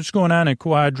what's going on in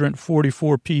quadrant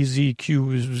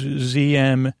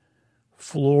 44PZQZM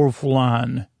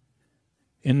Florflan.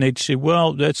 And they'd say,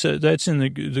 well, that's in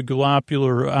the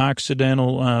globular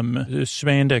occidental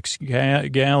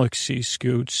spandex galaxy,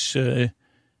 Scoots.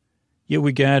 Yeah,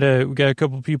 we got a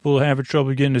couple people having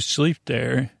trouble getting to sleep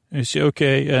there. And I say,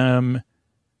 okay, all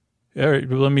right,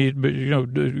 well, let me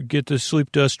get the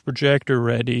sleep dust projector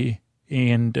ready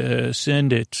and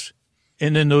send it.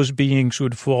 And then those beings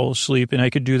would fall asleep, and I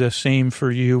could do the same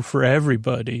for you, for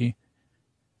everybody,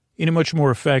 in a much more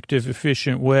effective,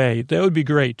 efficient way. That would be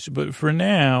great. But for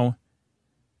now,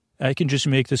 I can just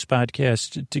make this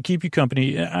podcast to keep you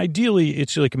company. Ideally,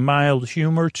 it's like mild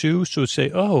humor, too. So say,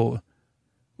 oh,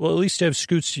 well, at least have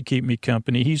Scoots to keep me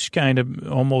company. He's kind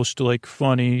of almost like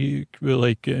funny,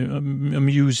 like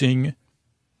amusing.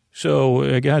 So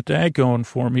I got that going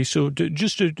for me. So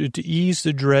to ease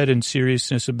the dread and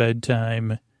seriousness of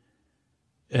bedtime.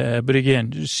 But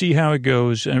again, just see how it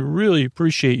goes. I really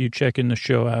appreciate you checking the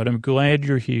show out. I'm glad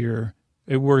you're here.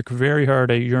 I work very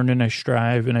hard. I yearn and I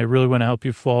strive, and I really want to help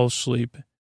you fall asleep.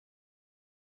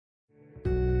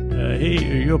 Hey,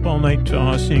 are you up all night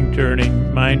tossing,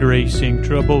 turning, mind racing,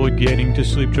 trouble with getting to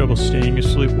sleep, trouble staying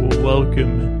asleep? Well,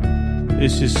 welcome.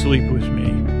 This is Sleep With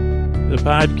Me, the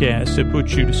podcast that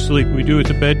puts you to sleep. We do it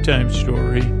a bedtime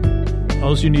story.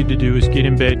 All you need to do is get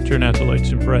in bed, turn out the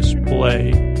lights, and press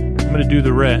play. I'm going to do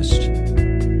the rest.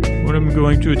 What I'm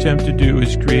going to attempt to do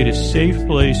is create a safe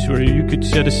place where you could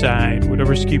set aside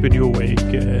whatever's keeping you awake,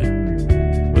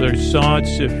 whether it's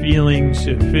thoughts, feelings,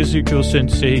 physical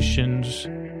sensations,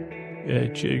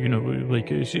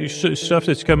 stuff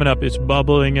that's coming up, it's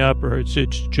bubbling up or it's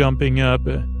jumping up.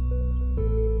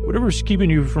 Whatever's keeping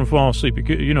you from falling asleep, it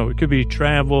could be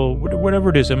travel,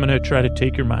 whatever it is. I'm going to try to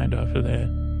take your mind off of that.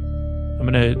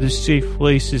 This safe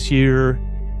place is here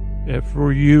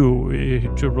for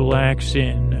you to relax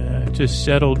in, to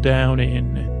settle down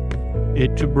in,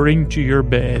 to bring to your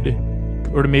bed,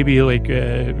 or to maybe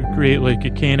create like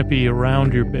a canopy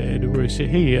around your bed where you say,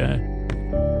 hey,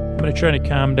 I'm going to try to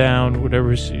calm down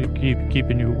whatever's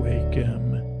keeping you awake.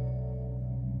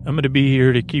 I'm going to be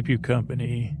here to keep you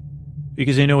company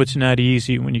because I know it's not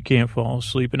easy when you can't fall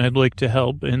asleep, and I'd like to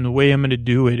help. And the way I'm going to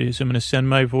do it is I'm going to send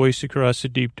my voice across the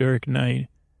deep, dark night.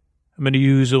 I'm going to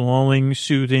use lulling,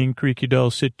 soothing, creaky,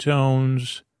 dulcet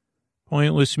tones,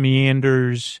 pointless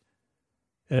meanders,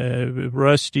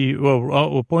 pointless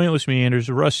meanders,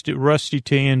 rusty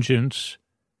tangents,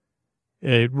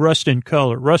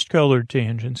 rust-colored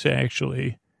tangents,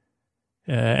 actually,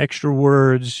 extra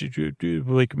words,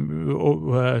 like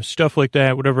stuff like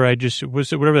that. Whatever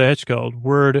that's called.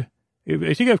 Word.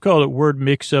 I think I've called it word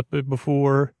mix-up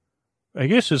before. I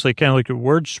guess it's kind of like the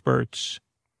word spurts.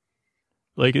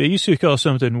 Like they used to call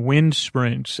something wind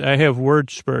sprints. I have word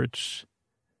spurts.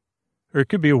 Or it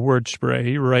could be a word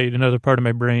spray, right? Another part of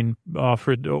my brain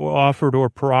offered or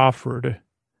proffered.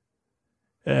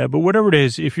 But whatever it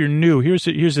is, if you're new, here's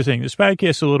the thing. This podcast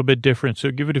is a little bit different, so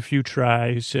give it a few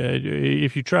tries.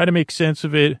 If you try to make sense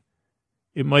of it,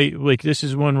 it might, like, this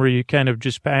is one where you kind of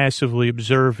just passively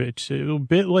observe it. A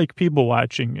bit like people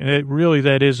watching. And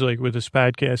that is like what this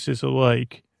podcast is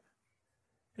like.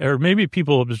 Or maybe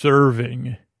people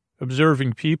observing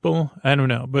people. I don't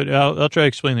know, but I'll try to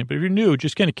explain it. But if you're new,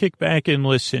 just kind of kick back and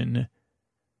listen.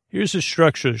 Here's the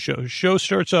structure of the show. The show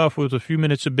starts off with a few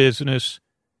minutes of business.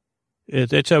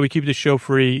 That's how we keep the show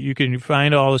free. You can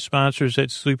find all the sponsors at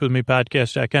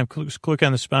sleepwithmepodcast.com. Click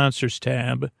on the sponsors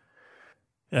tab.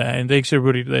 And thanks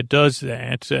everybody that does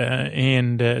that.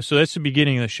 So that's the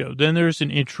beginning of the show. Then there's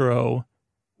an intro,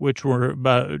 which we're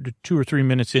about 2 or 3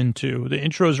 minutes into. The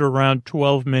intros are around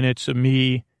 12 minutes of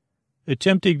me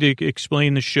attempting to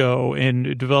explain the show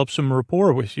and develop some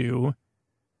rapport with you,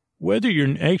 whether you're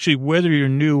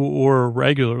new or a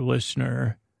regular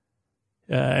listener.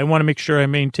 I want to make sure I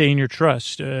maintain your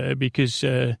trust because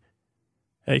I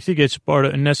think it's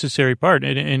a necessary part.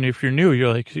 And if you're new,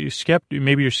 you're like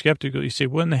maybe you're skeptical. You say,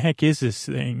 "What in the heck is this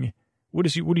thing?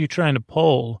 What are you trying to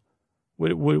pull?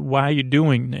 Why are you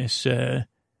doing this?"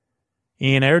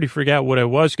 And I already forgot what I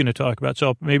was going to talk about,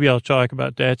 so maybe I'll talk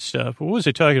about that stuff. What was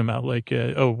I talking about? Like,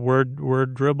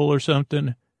 word dribble or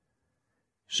something?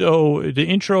 So the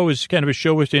intro is kind of a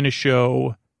show within a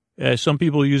show. Some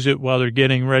people use it while they're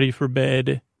getting ready for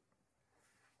bed.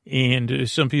 And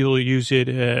some people use it,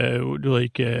 while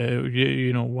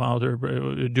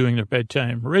they're doing their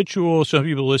bedtime ritual. Some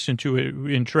people listen to it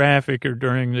in traffic or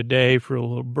during the day for a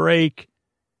little break.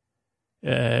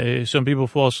 Some people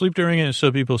fall asleep during it, and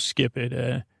some people skip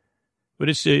it. But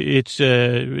it's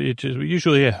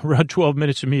usually around 12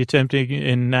 minutes of me attempting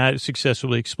and not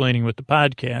successfully explaining what the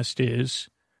podcast is.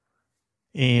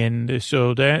 And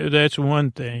so that's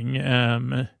one thing.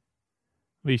 Let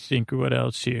me think what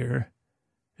else here.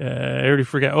 I already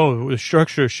forgot. Oh, the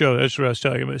structure of the show. That's what I was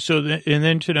talking about. So, and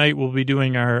then tonight we'll be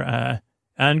doing our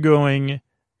ongoing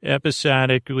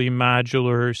episodically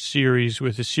modular series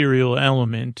with a serial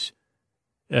element.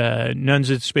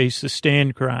 Nuns at Space, The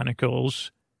Stand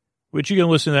Chronicles, which you can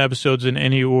listen to episodes in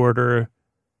any order,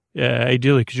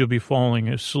 ideally because you'll be falling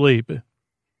asleep.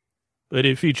 But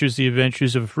it features the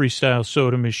adventures of a freestyle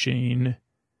soda machine.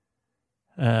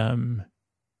 That's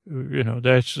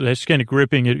kind of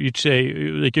gripping. You'd say,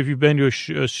 like, if you've been to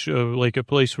a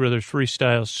place where there's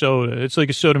freestyle soda, it's like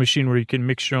a soda machine where you can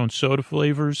mix your own soda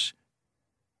flavors.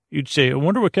 You'd say, I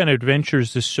wonder what kind of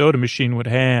adventures this soda machine would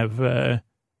have.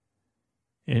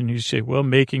 And you say, well,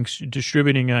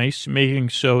 distributing ice, making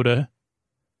soda,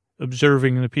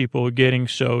 observing the people getting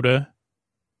soda,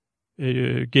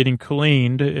 getting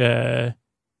cleaned.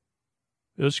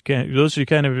 Those are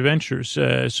kind of adventures.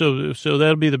 So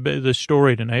that'll be the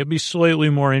story tonight. It'll be slightly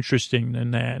more interesting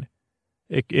than that.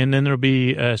 And then there'll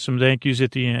be some thank yous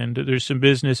at the end. There's some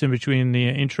business in between the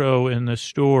intro and the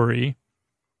story.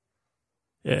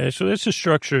 So that's the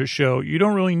structure of the show. You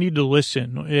don't really need to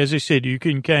listen. As I said, you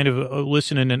can kind of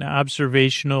listen in an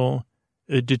observational,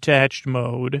 detached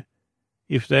mode,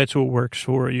 if that's what works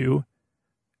for you.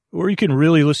 Or you can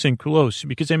really listen close,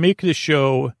 because I make this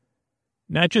show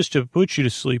not just to put you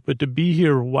to sleep, but to be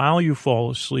here while you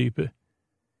fall asleep,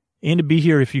 and to be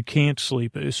here if you can't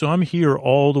sleep. So I'm here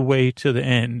all the way to the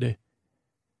end.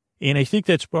 And I think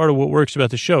that's part of what works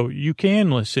about the show. You can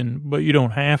listen, but you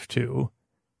don't have to.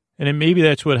 And maybe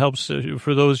that's what helps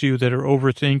for those of you that are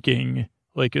overthinking.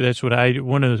 Like, that's what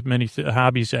one of the many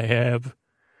hobbies I have.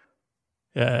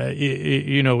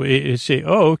 Say,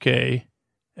 oh, okay,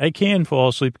 I can fall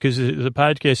asleep because the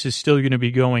podcast is still going to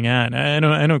be going on. I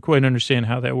don't quite understand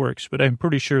how that works, but I'm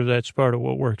pretty sure that's part of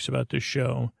what works about this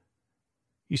show.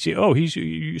 You see,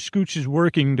 Scooch is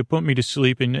working to put me to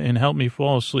sleep and help me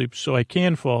fall asleep so I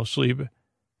can fall asleep.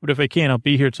 But if I can't, I'll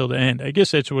be here till the end. I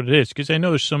guess that's what it is, because I know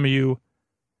there's some of you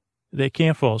that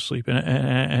can't fall asleep,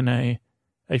 and I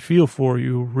feel for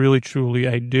you, really, truly,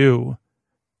 I do.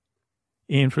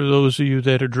 And for those of you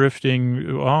that are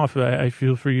drifting off, I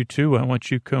feel for you too. I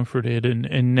want you comforted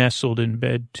and nestled in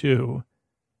bed too.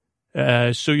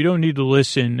 So you don't need to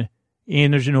listen,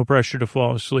 and there's no pressure to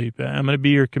fall asleep. I'm going to be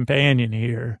your companion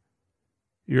here.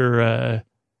 You're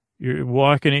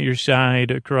walking at your side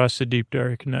across the deep,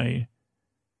 dark night.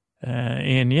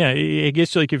 And yeah, I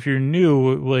guess, like, if you're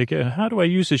new, like, how do I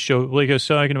use this show? Like I was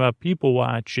talking about people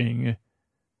watching.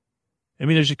 I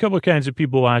mean, there's a couple of kinds of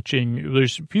people watching.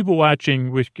 There's people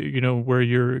watching with, where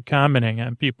you're commenting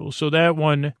on people. So that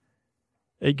one,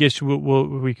 I guess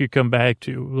we could come back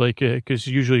to, like, because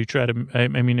usually you try to, I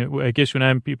mean, I guess when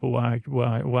I'm people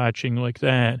watching like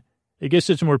that, I guess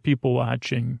it's more people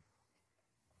watching.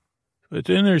 But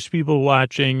then there's people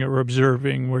watching or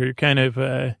observing where you're kind of,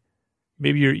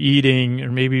 maybe you're eating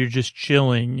or maybe you're just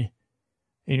chilling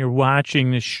and you're watching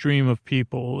this stream of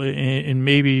people and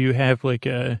maybe you have like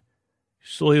a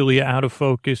slightly out of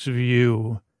focus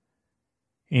view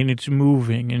and it's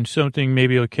moving and something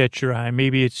maybe will catch your eye.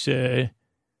 Maybe it's,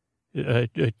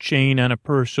 a chain on a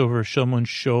purse over someone's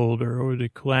shoulder, or the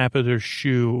clap of their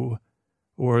shoe,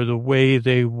 or the way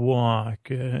they walk,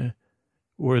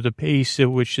 or the pace at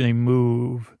which they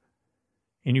move.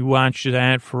 And you watch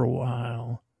that for a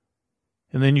while.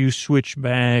 And then you switch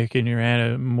back and you're at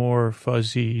a more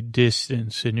fuzzy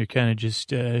distance and you're kind of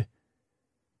just,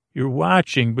 you're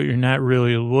watching, but you're not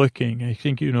really looking. I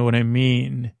think you know what I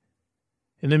mean.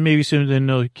 And then maybe something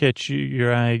will catch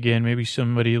your eye again. Maybe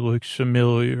somebody looks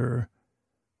familiar,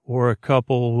 or a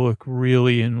couple look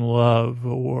really in love,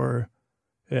 or,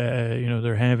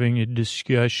 they're having a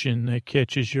discussion that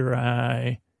catches your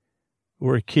eye,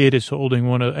 or a kid is holding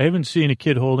I haven't seen a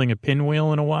kid holding a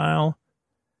pinwheel in a while,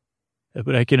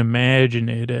 but I can imagine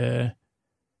it. And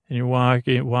you're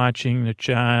watching the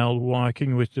child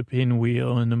walking with the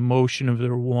pinwheel, and the motion of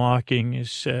their walking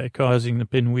is causing the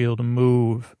pinwheel to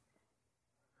move.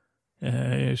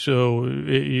 So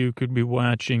you could be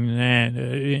watching that,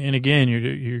 and again,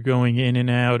 you're going in and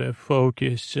out of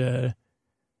focus.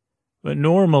 But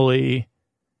normally,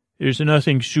 there's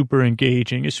nothing super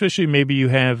engaging. Especially maybe you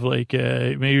have like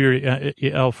maybe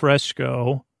you're al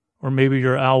fresco, or maybe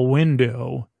you're al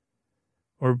window,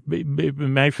 or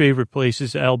my favorite place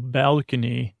is al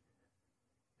balcony.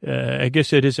 I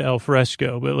guess it is al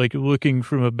fresco, but like looking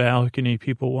from a balcony,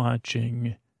 people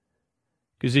watching.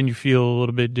 Because then you feel a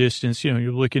little bit distance, you're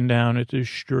looking down at the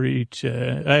street.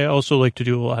 I also like to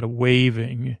do a lot of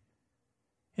waving.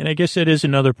 And I guess that is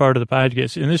another part of the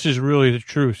podcast. And this is really the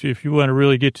truth. If you want to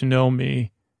really get to know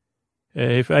me,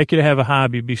 if I could have a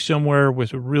hobby, be somewhere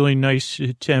with a really nice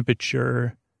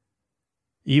temperature,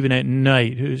 even at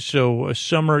night. So a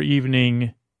summer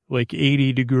evening, like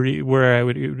 80 degree, where I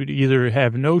would either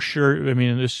have no shirt. I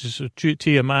mean, this is a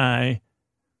TMI.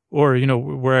 Or,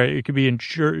 where it could be in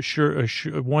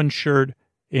one shirt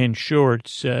and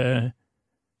shorts. So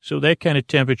that kind of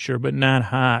temperature, but not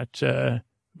hot,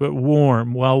 but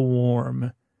warm, well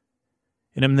warm.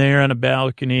 And I'm there on a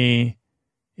balcony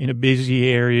in a busy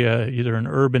area, either an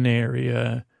urban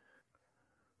area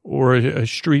or a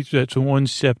street that's one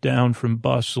step down from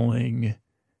bustling,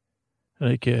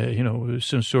 like,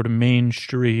 some sort of main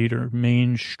street or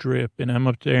main strip. And I'm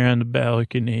up there on the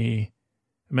balcony.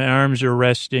 My arms are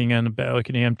resting on the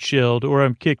balcony. I'm chilled, or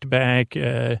I'm kicked back.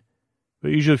 But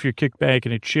usually if you're kicked back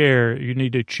in a chair, you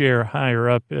need a chair higher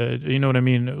up. You know what I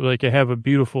mean? Like I have a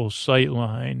beautiful sight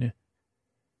line.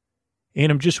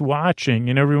 And I'm just watching.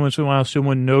 And every once in a while,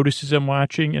 someone notices I'm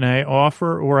watching, and I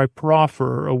offer or I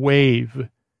proffer a wave.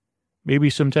 Maybe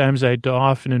sometimes I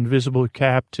doff an invisible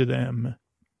cap to them.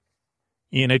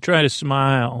 And I try to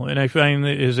smile. And I find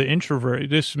that as an introvert,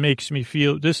 this makes me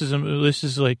feel, this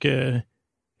is like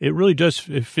it really does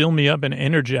fill me up and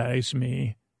energize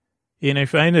me. And I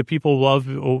find that people love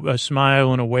a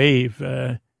smile and a wave.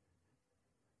 And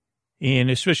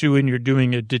especially when you're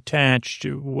doing a detached,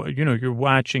 you're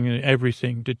watching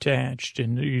everything detached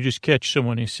and you just catch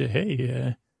someone and say,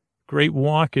 hey, great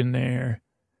walk in there.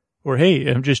 Or, hey,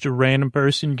 I'm just a random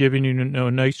person giving you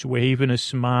a nice wave and a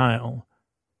smile.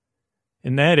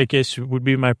 And that, I guess, would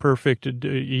be my perfect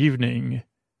evening.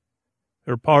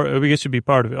 Or I guess it'd be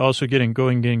part of it. Also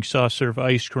getting soft serve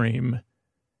ice cream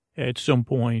at some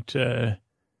point, and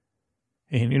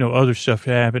other stuff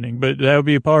happening. But that would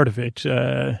be a part of it.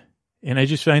 And I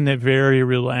just find that very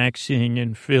relaxing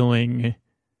and filling.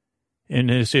 And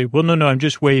they say, well, no, I'm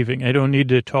just waving. I don't need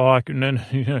to talk. And then,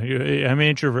 I'm an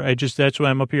introvert. That's why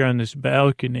I'm up here on this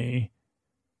balcony.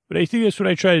 But I think that's what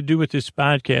I try to do with this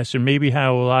podcast, and maybe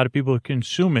how a lot of people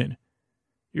consume it.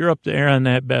 You're up there on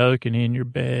that balcony in your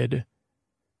bed.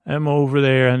 I'm over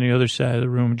there on the other side of the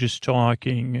room just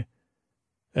talking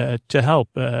to help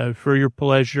for your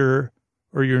pleasure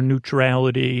or your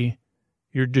neutrality,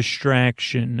 your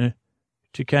distraction,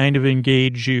 to kind of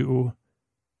engage you,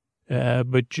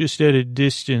 but just at a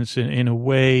distance in a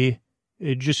way,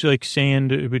 just like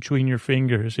sand between your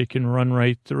fingers. It can run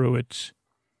right through it.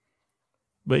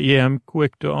 But, yeah, I'm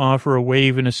quick to offer a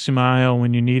wave and a smile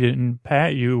when you need it and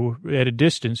pat you at a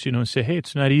distance, and say, hey,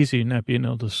 it's not easy not being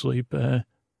able to sleep.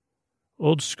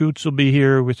 Old Scoots will be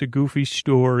here with a goofy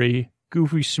story,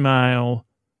 goofy smile,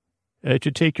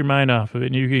 to take your mind off of it.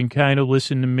 And you can kind of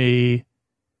listen to me.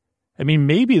 I mean,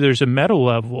 maybe there's a meta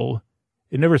level.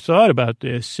 I never thought about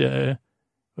this, but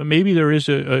maybe there is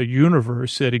a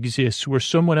universe that exists where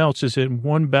someone else is in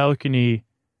one balcony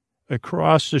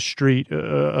across the street,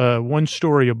 one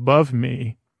story above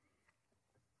me,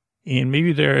 and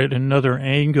maybe they're at another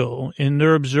angle, and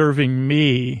they're observing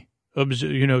me,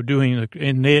 doing,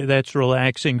 and that's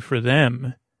relaxing for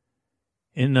them.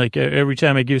 And like every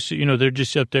time I give, they're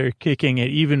just up there kicking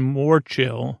it even more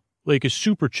chill, like a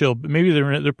super chill. But maybe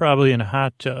they're probably in a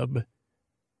hot tub,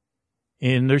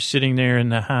 and they're sitting there in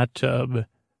the hot tub,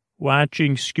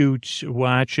 watching Scoots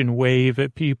watch and wave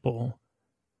at people.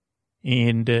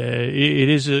 And it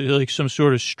is like some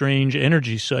sort of strange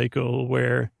energy cycle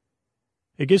where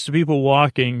I guess the people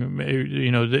walking,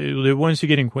 the ones who are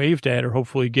getting waved at are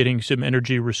hopefully getting some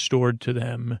energy restored to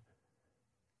them.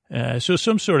 So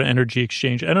some sort of energy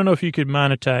exchange. I don't know if you could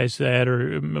monetize that,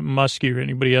 or Muskie or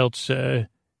anybody else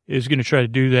is going to try to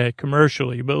do that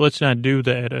commercially, but let's not do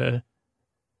that.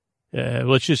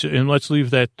 Let's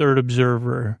leave that third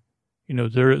observer.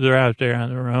 They're out there on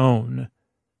their own.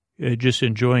 Just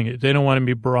enjoying it. They don't want to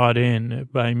be brought in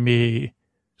by me.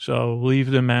 So leave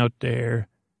them out there,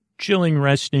 chilling,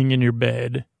 resting in your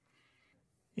bed.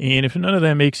 And if none of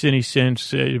that makes any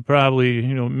sense, it probably,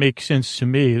 makes sense to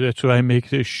me. That's why I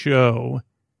make this show.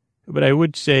 But I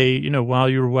would say, while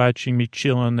you were watching me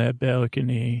chill on that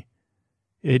balcony,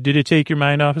 did it take your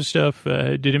mind off of stuff?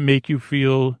 Did it make you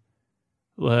feel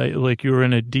like you were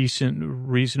in a decent,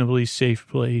 reasonably safe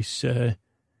place,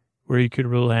 where you could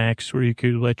relax, where you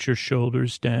could let your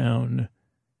shoulders down,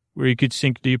 where you could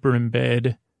sink deeper in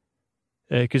bed?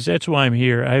 Because that's why I'm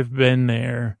here. I've been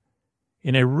there,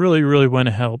 and I really, really want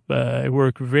to help. I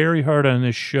work very hard on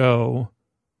this show,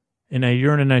 and I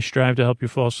yearn and I strive to help you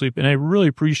fall asleep. And I really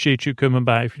appreciate you coming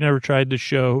by. If you've never tried the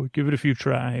show, give it a few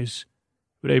tries.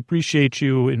 But I appreciate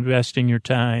you investing your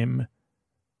time.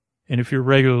 And if you're a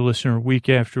regular listener week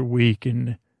after week,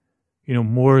 and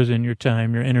more than your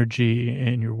time, your energy,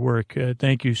 and your work,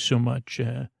 thank you so much.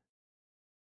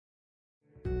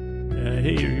 Hey,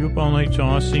 are you up all night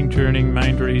tossing, turning,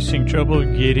 mind racing, trouble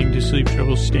getting to sleep,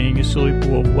 trouble staying asleep?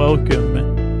 Well,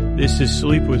 welcome. This is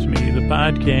Sleep With Me, the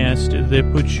podcast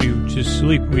that puts you to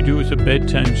sleep. We do it with a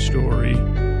bedtime story.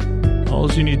 All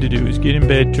you need to do is get in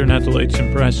bed, turn out the lights,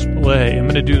 and press play. I'm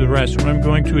going to do the rest. What I'm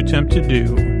going to attempt to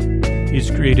do is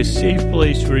create a safe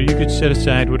place where you could set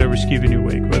aside whatever's keeping you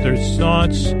awake, whether it's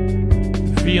thoughts,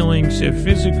 feelings,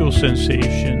 physical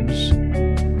sensations,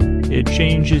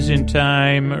 changes in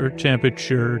time or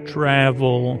temperature,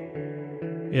 travel.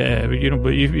 Yeah,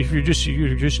 but if you're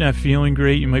just not feeling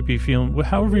great, you might be feeling,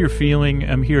 however you're feeling,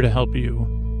 I'm here to help you.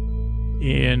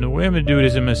 And the way I'm going to do it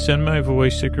is I'm going to send my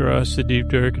voice across the deep,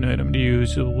 dark night. I'm going to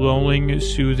use lulling,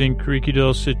 soothing, creaky,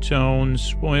 dulcet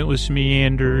tones, pointless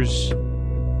meanders,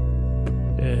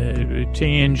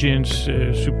 tangents,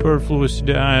 superfluous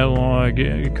dialogue.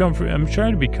 I'm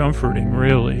trying to be comforting,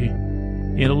 really,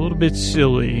 and a little bit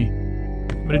silly.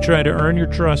 I'm going to try to earn your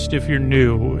trust if you're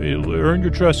new. Earn your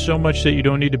trust so much that you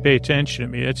don't need to pay attention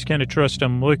to me. That's the kind of trust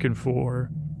I'm looking for.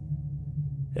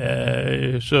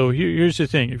 So here's the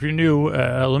thing. If you're new,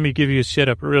 let me give you a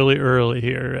setup really early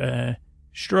here.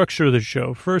 Structure of the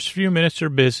show. First few minutes are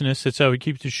business. That's how we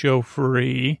keep the show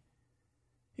free.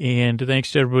 And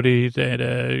thanks to everybody that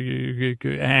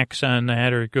acts on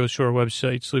that or goes to our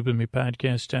website,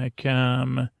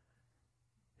 sleepwithmepodcast.com,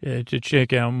 to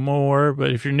check out more.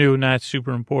 But if you're new, not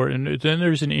super important. Then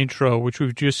there's an intro, which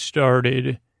we've just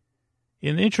started.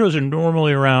 And the intros are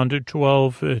normally around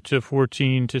 12 to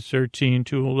 14 to 13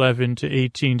 to 11 to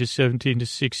 18 to 17 to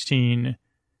 16,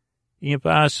 and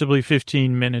possibly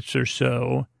 15 minutes or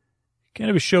so.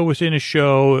 Kind of a show within a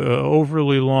show,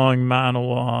 overly long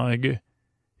monologue.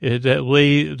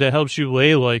 That helps you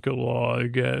lay like a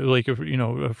log, like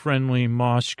a friendly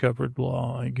moss-covered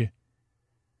log.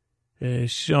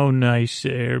 So nice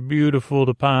there, beautiful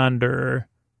to ponder.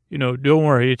 Don't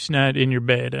worry, it's not in your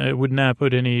bed. I would not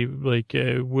put any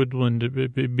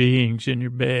woodland beings in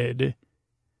your bed,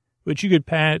 but you could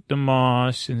pat the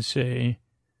moss and say,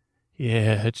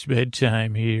 "Yeah, it's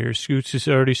bedtime here." Scoots has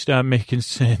already stopped making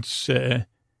sense.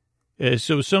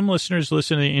 So some listeners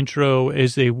listen to the intro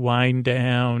as they wind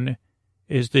down,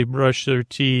 as they brush their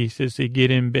teeth, as they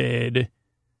get in bed.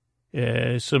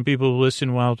 Some people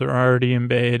listen while they're already in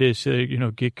bed as they,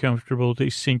 get comfortable. They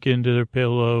sink into their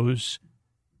pillows,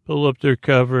 pull up their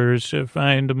covers,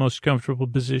 find the most comfortable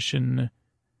position,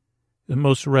 the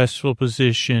most restful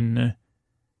position,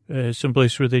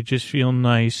 someplace where they just feel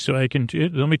nice. So let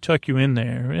me tuck you in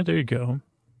there. There you go.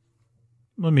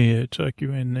 Let me tuck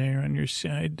you in there on your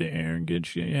side there and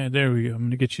get you. Yeah, there we go. I'm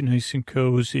going to get you nice and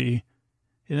cozy.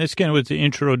 And that's kind of what the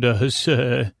intro does.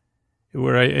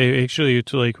 where I actually,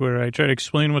 it's like where I try to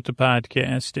explain what the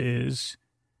podcast is,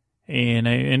 and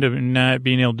I end up not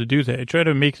being able to do that. I try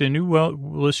to make the new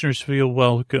listeners feel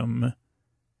welcome.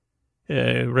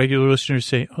 Regular listeners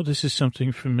say, oh, this is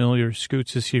something familiar.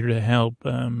 Scoots is here to help.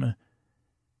 And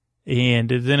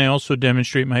then I also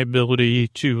demonstrate my ability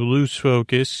to lose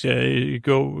focus,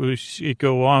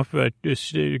 go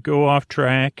off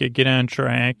track, get on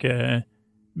track,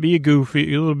 be a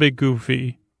little bit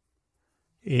goofy.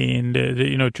 And,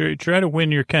 try to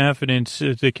win your confidence,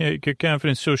 your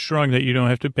confidence so strong that you don't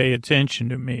have to pay attention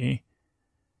to me.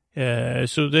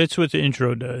 So that's what the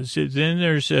intro does. Then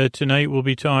there's, tonight we'll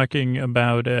be talking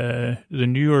about, the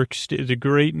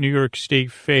Great New York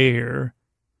State Fair.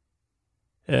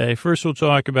 First we'll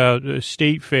talk about the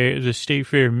State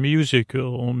Fair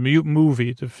musical,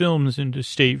 movie, the films in the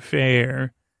State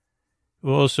Fair.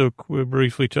 We'll also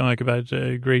briefly talk about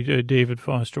the great David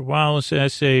Foster Wallace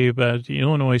essay about the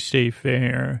Illinois State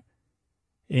Fair.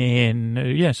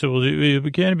 And, so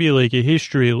it'll kind of be like a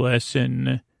history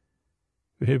lesson.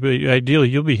 But ideally,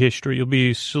 you'll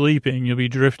be sleeping, you'll be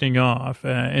drifting off.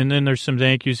 And then there's some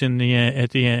thank yous at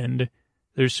the end.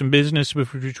 There's some business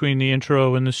between the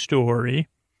intro and the story.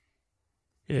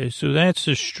 So that's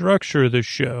the structure of the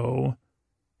show.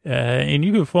 And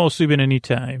you can fall asleep at any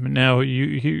time. Now,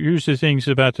 here's the things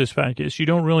about this podcast. You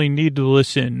don't really need to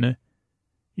listen.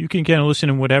 You can kind of listen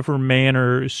in whatever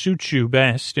manner suits you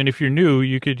best. And if you're new,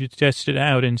 you could test it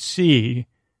out and see.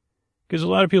 Because a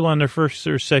lot of people on their first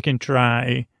or second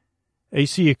try, I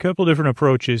see a couple different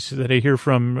approaches that I hear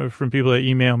from people that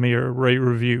email me or write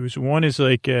reviews. One is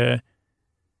like,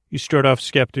 you start off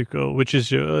skeptical, which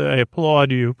is, I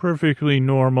applaud you, perfectly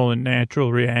normal and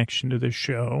natural reaction to the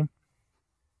show.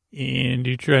 And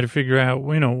you try to figure out,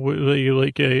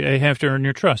 I have to earn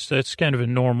your trust. That's kind of a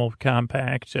normal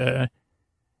compact, and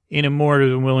I'm more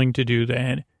than willing to do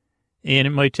that. And it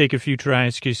might take a few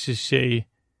tries because to say,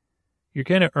 you're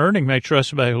kind of earning my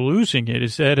trust by losing it.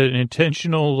 Is that an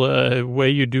intentional way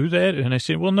you do that? And I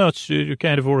say, well, no, it's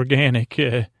kind of organic.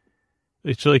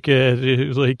 It's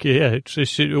it's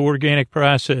just an organic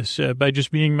process. By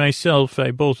just being myself,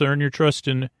 I both earn your trust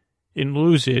and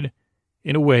lose it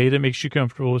in a way that makes you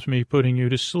comfortable with me putting you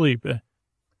to sleep.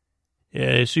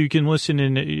 So you can listen,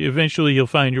 and eventually you'll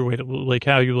find your way to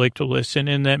how you like to listen,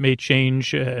 and that may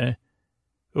change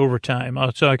over time.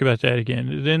 I'll talk about that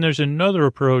again. Then there's another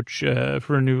approach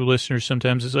for new listeners.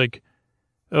 Sometimes it's like,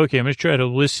 okay, I'm going to try to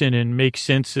listen and make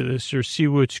sense of this or see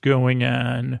what's going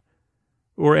on,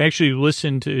 or actually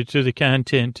listen to the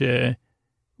content,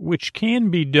 which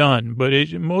can be done. But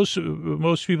most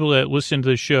people that listen to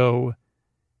the show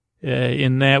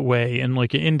in that way, in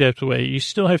like an in-depth way, you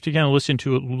still have to kind of listen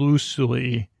to it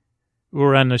loosely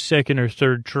or on the second or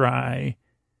third try.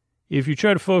 If you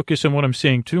try to focus on what I'm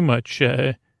saying too much,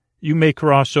 you may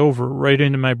cross over right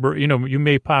into my you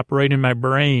may pop right in my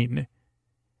brain.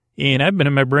 And I've been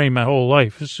in my brain my whole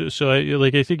life. So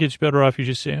I think it's better off you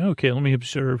just say, okay, let me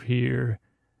observe here.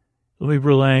 Let me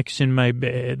relax in my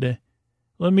bed.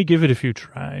 Let me give it a few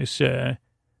tries.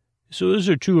 So those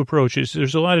are two approaches.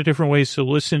 There's a lot of different ways to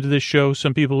listen to this show.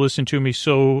 Some people listen to me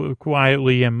so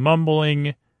quietly and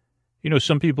mumbling.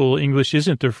 Some people, English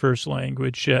isn't their first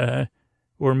language,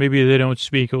 or maybe they don't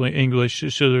speak English,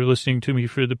 so they're listening to me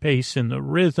for the pace and the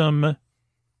rhythm.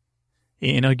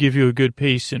 And I'll give you a good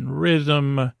pace and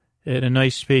rhythm, at a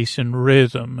nice pace and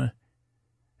rhythm,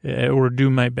 or do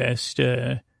my best.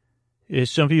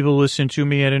 Some people listen to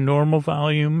me at a normal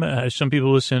volume. Some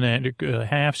people listen at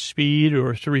half speed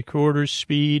or 3/4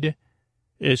 speed.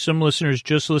 Some listeners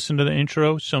just listen to the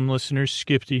intro. Some listeners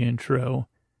skip the intro.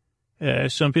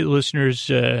 Some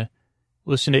listeners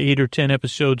listen to 8 or 10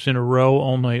 episodes in a row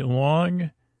all night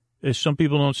long. Some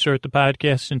people don't start the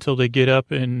podcast until they get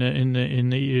up in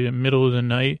the middle of the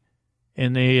night,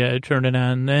 and they turn it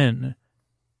on then.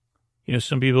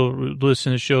 Some people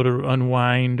listen to the show to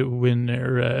unwind when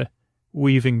they're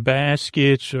weaving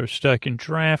baskets or stuck in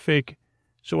traffic.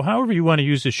 So however you want to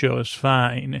use the show is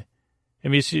fine. I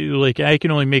mean, I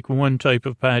can only make one type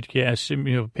of podcast.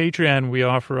 Patreon, we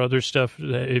offer other stuff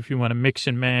that if you want to mix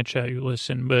and match how you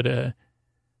listen. But,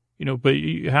 but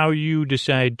how you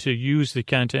decide to use the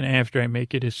content after I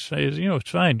make it is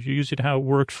it's fine. You use it how it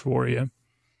works for you.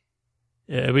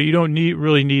 But you don't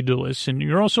really need to listen.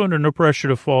 You're also under no pressure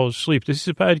to fall asleep. This is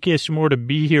a podcast more to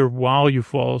be here while you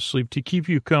fall asleep, to keep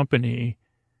you company,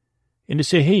 and to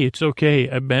say, hey, it's okay.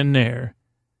 I've been there.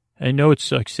 I know it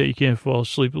sucks that you can't fall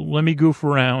asleep. Let me goof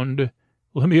around.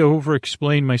 Let me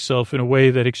over-explain myself in a way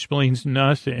that explains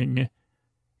nothing.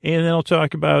 And then I'll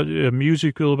talk about a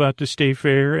musical about the state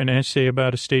fair, an essay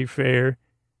about a state fair,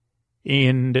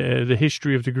 and the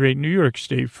history of the Great New York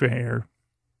State Fair.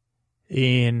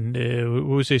 And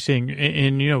what was I saying?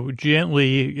 And,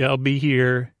 gently, I'll be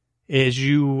here as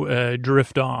you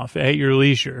drift off at your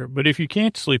leisure. But if you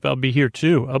can't sleep, I'll be here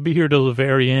too. I'll be here till the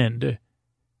very end.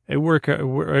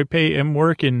 I'm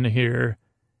working here,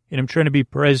 and I'm trying to be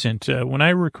present. When I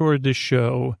record this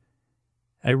show,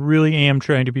 I really am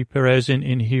trying to be present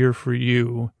and here for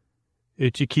you,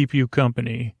 to keep you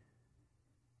company.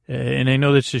 And I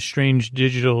know that's a strange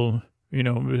digital,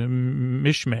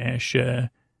 mishmash,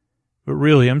 but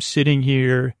really, I'm sitting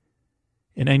here,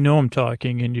 and I know I'm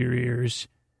talking into your ears,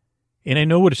 and I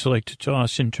know what it's like to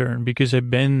toss and turn, because I've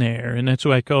been there, and that's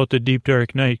why I call it the deep,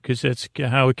 dark night, because that's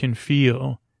how it can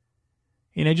feel.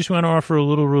 And I just want to offer a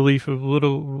little relief, a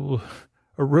little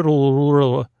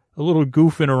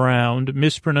goofing around.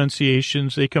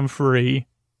 Mispronunciations, they come free.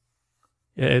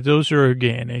 Those are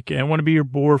organic. I want to be your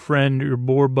boar friend, your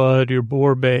boar bud, your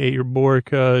boar bae, your boar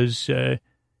cuz,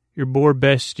 your boar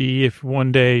bestie. If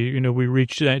one day, we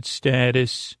reach that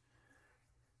status,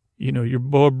 your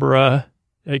Barbara,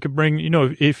 I could bring,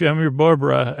 if I'm your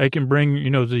Barbara, I can bring,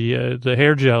 the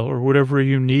hair gel or whatever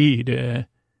you need.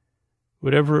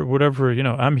 Whatever,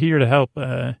 I'm here to help.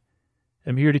 I'm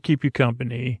here to keep you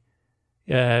company.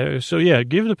 So yeah,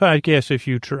 give the podcast a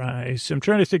few tries. I'm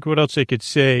trying to think what else I could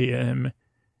say. A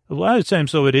lot of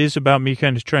times, though, it is about me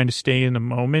kind of trying to stay in the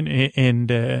moment.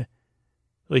 And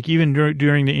like even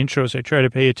during the intros, I try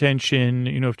to pay attention,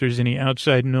 if there's any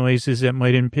outside noises that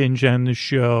might impinge on the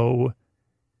show.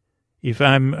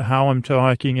 How I'm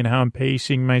talking and how I'm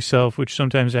pacing myself, which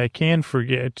sometimes I can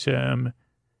forget.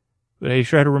 But I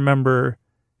try to remember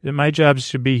that my job is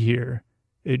to be here,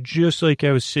 just like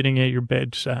I was sitting at your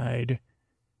bedside.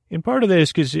 And part of that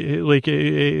is because,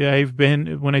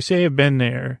 when I say I've been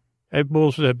there, I've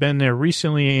both been there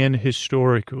recently and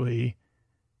historically.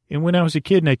 And when I was a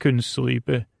kid and I couldn't sleep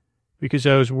because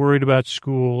I was worried about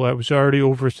school, I was already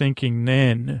overthinking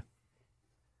then.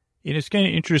 And it's kind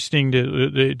of interesting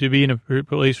to be in a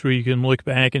place where you can look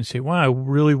back and say, wow, I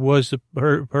really was the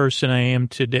person I am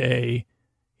today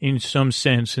in some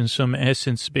sense, in some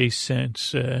essence-based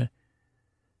sense,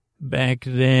 back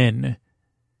then.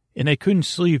 And I couldn't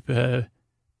sleep. Part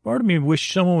of me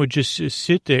wished someone would just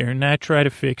sit there and not try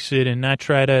to fix it and not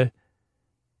try to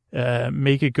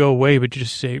make it go away, but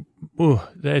just say, "Oh,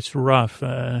 that's rough.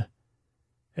 What's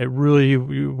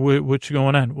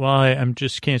going on?" Well, I'm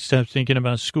just can't stop thinking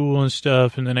about school and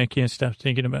stuff, and then I can't stop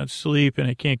thinking about sleep, and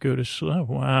I can't go to sleep. Oh,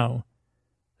 wow.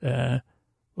 Well,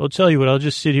 I'll tell you what, I'll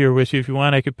just sit here with you. If you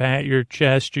want, I could pat your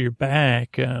chest or your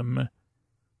back, or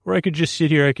I could just sit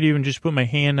here. I could even just put my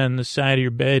hand on the side of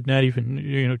your bed, not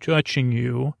even, touching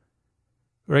you.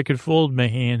 Or I could fold my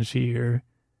hands here.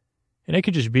 And I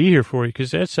could just be here for you,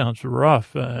 because that sounds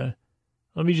rough. Let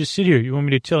me just sit here. You want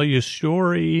me to tell you a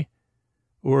story?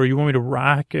 Or you want me to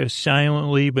rock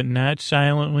silently but not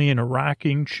silently in a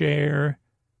rocking chair?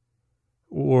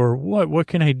 Or what? What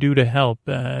can I do to help?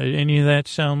 Any of that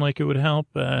sound like it would help?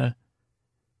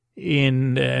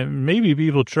 And maybe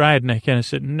people tried, and I kind of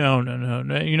said, no.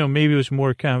 Maybe it was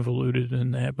more convoluted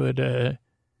than that. But and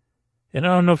I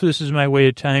don't know if this is my way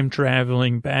of time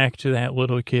traveling back to that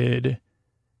little kid.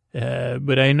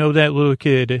 But I know that little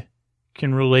kid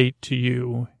can relate to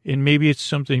you, and maybe it's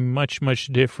something much, much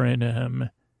different.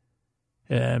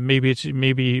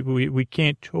 Maybe we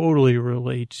can't totally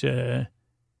relate.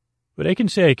 But I can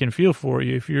say I can feel for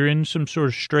you if you're in some sort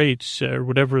of straits or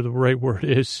whatever the right word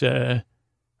is.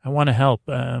 I want to help.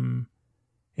 And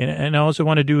all I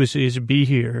want to do is be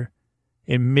here.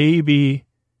 And maybe,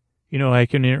 I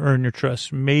can earn your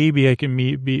trust. Maybe I can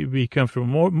be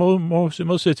comfortable. Most of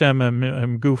the time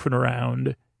I'm goofing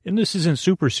around. And this isn't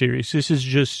super serious. This is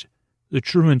just the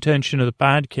true intention of the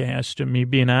podcast and me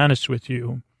being honest with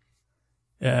you.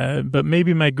 But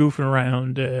maybe my goofing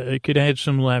around could add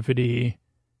some levity.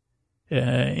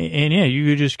 And yeah,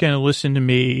 you could just kind of listen to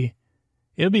me.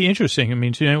 It'll be interesting. I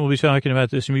mean, tonight we'll be talking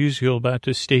about this musical about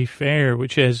the State Fair,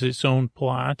 which has its own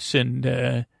plots and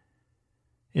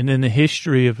then the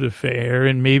history of the fair.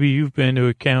 And maybe you've been to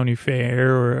a county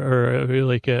fair or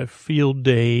like a field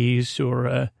days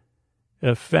or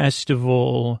a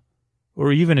festival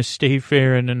or even a state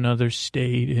fair in another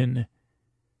state. And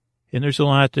there's a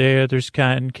lot there. There's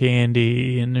cotton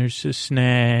candy and there's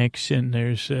snacks and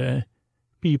there's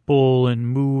people and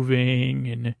moving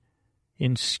and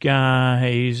in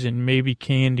skies and maybe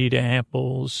candied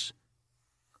apples.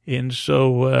 And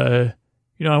so,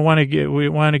 we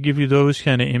want to give you those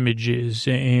kind of images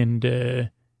and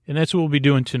that's what we'll be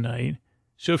doing tonight.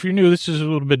 So if you're new, this is a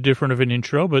little bit different of an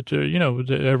intro, but,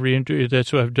 every intro,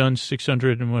 that's what I've done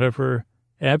 600 and whatever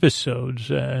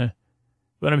episodes.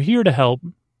 But I'm here to help.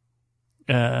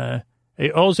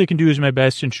 All I can do is my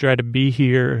best and try to be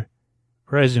here,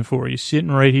 present for you,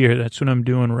 sitting right here. That's what I'm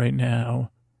doing right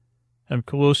now. I'm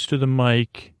close to the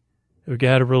mic. I've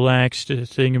got a relaxed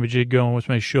thingamajig going with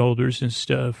my shoulders and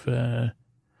stuff.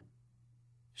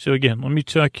 So again, let me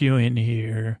tuck you in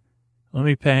here. Let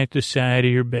me pat the side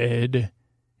of your bed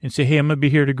and say, hey, I'm going to be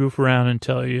here to goof around and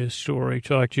tell you a story,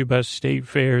 talk to you about state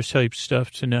fairs type stuff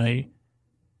tonight.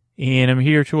 And I'm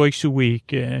here twice a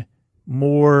week.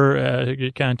 More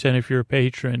content if you're a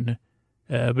patron.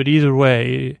 But either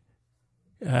way,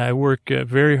 I work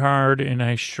very hard and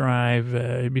I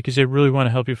strive because I really want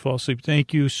to help you fall asleep.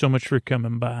 Thank you so much for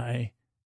coming by.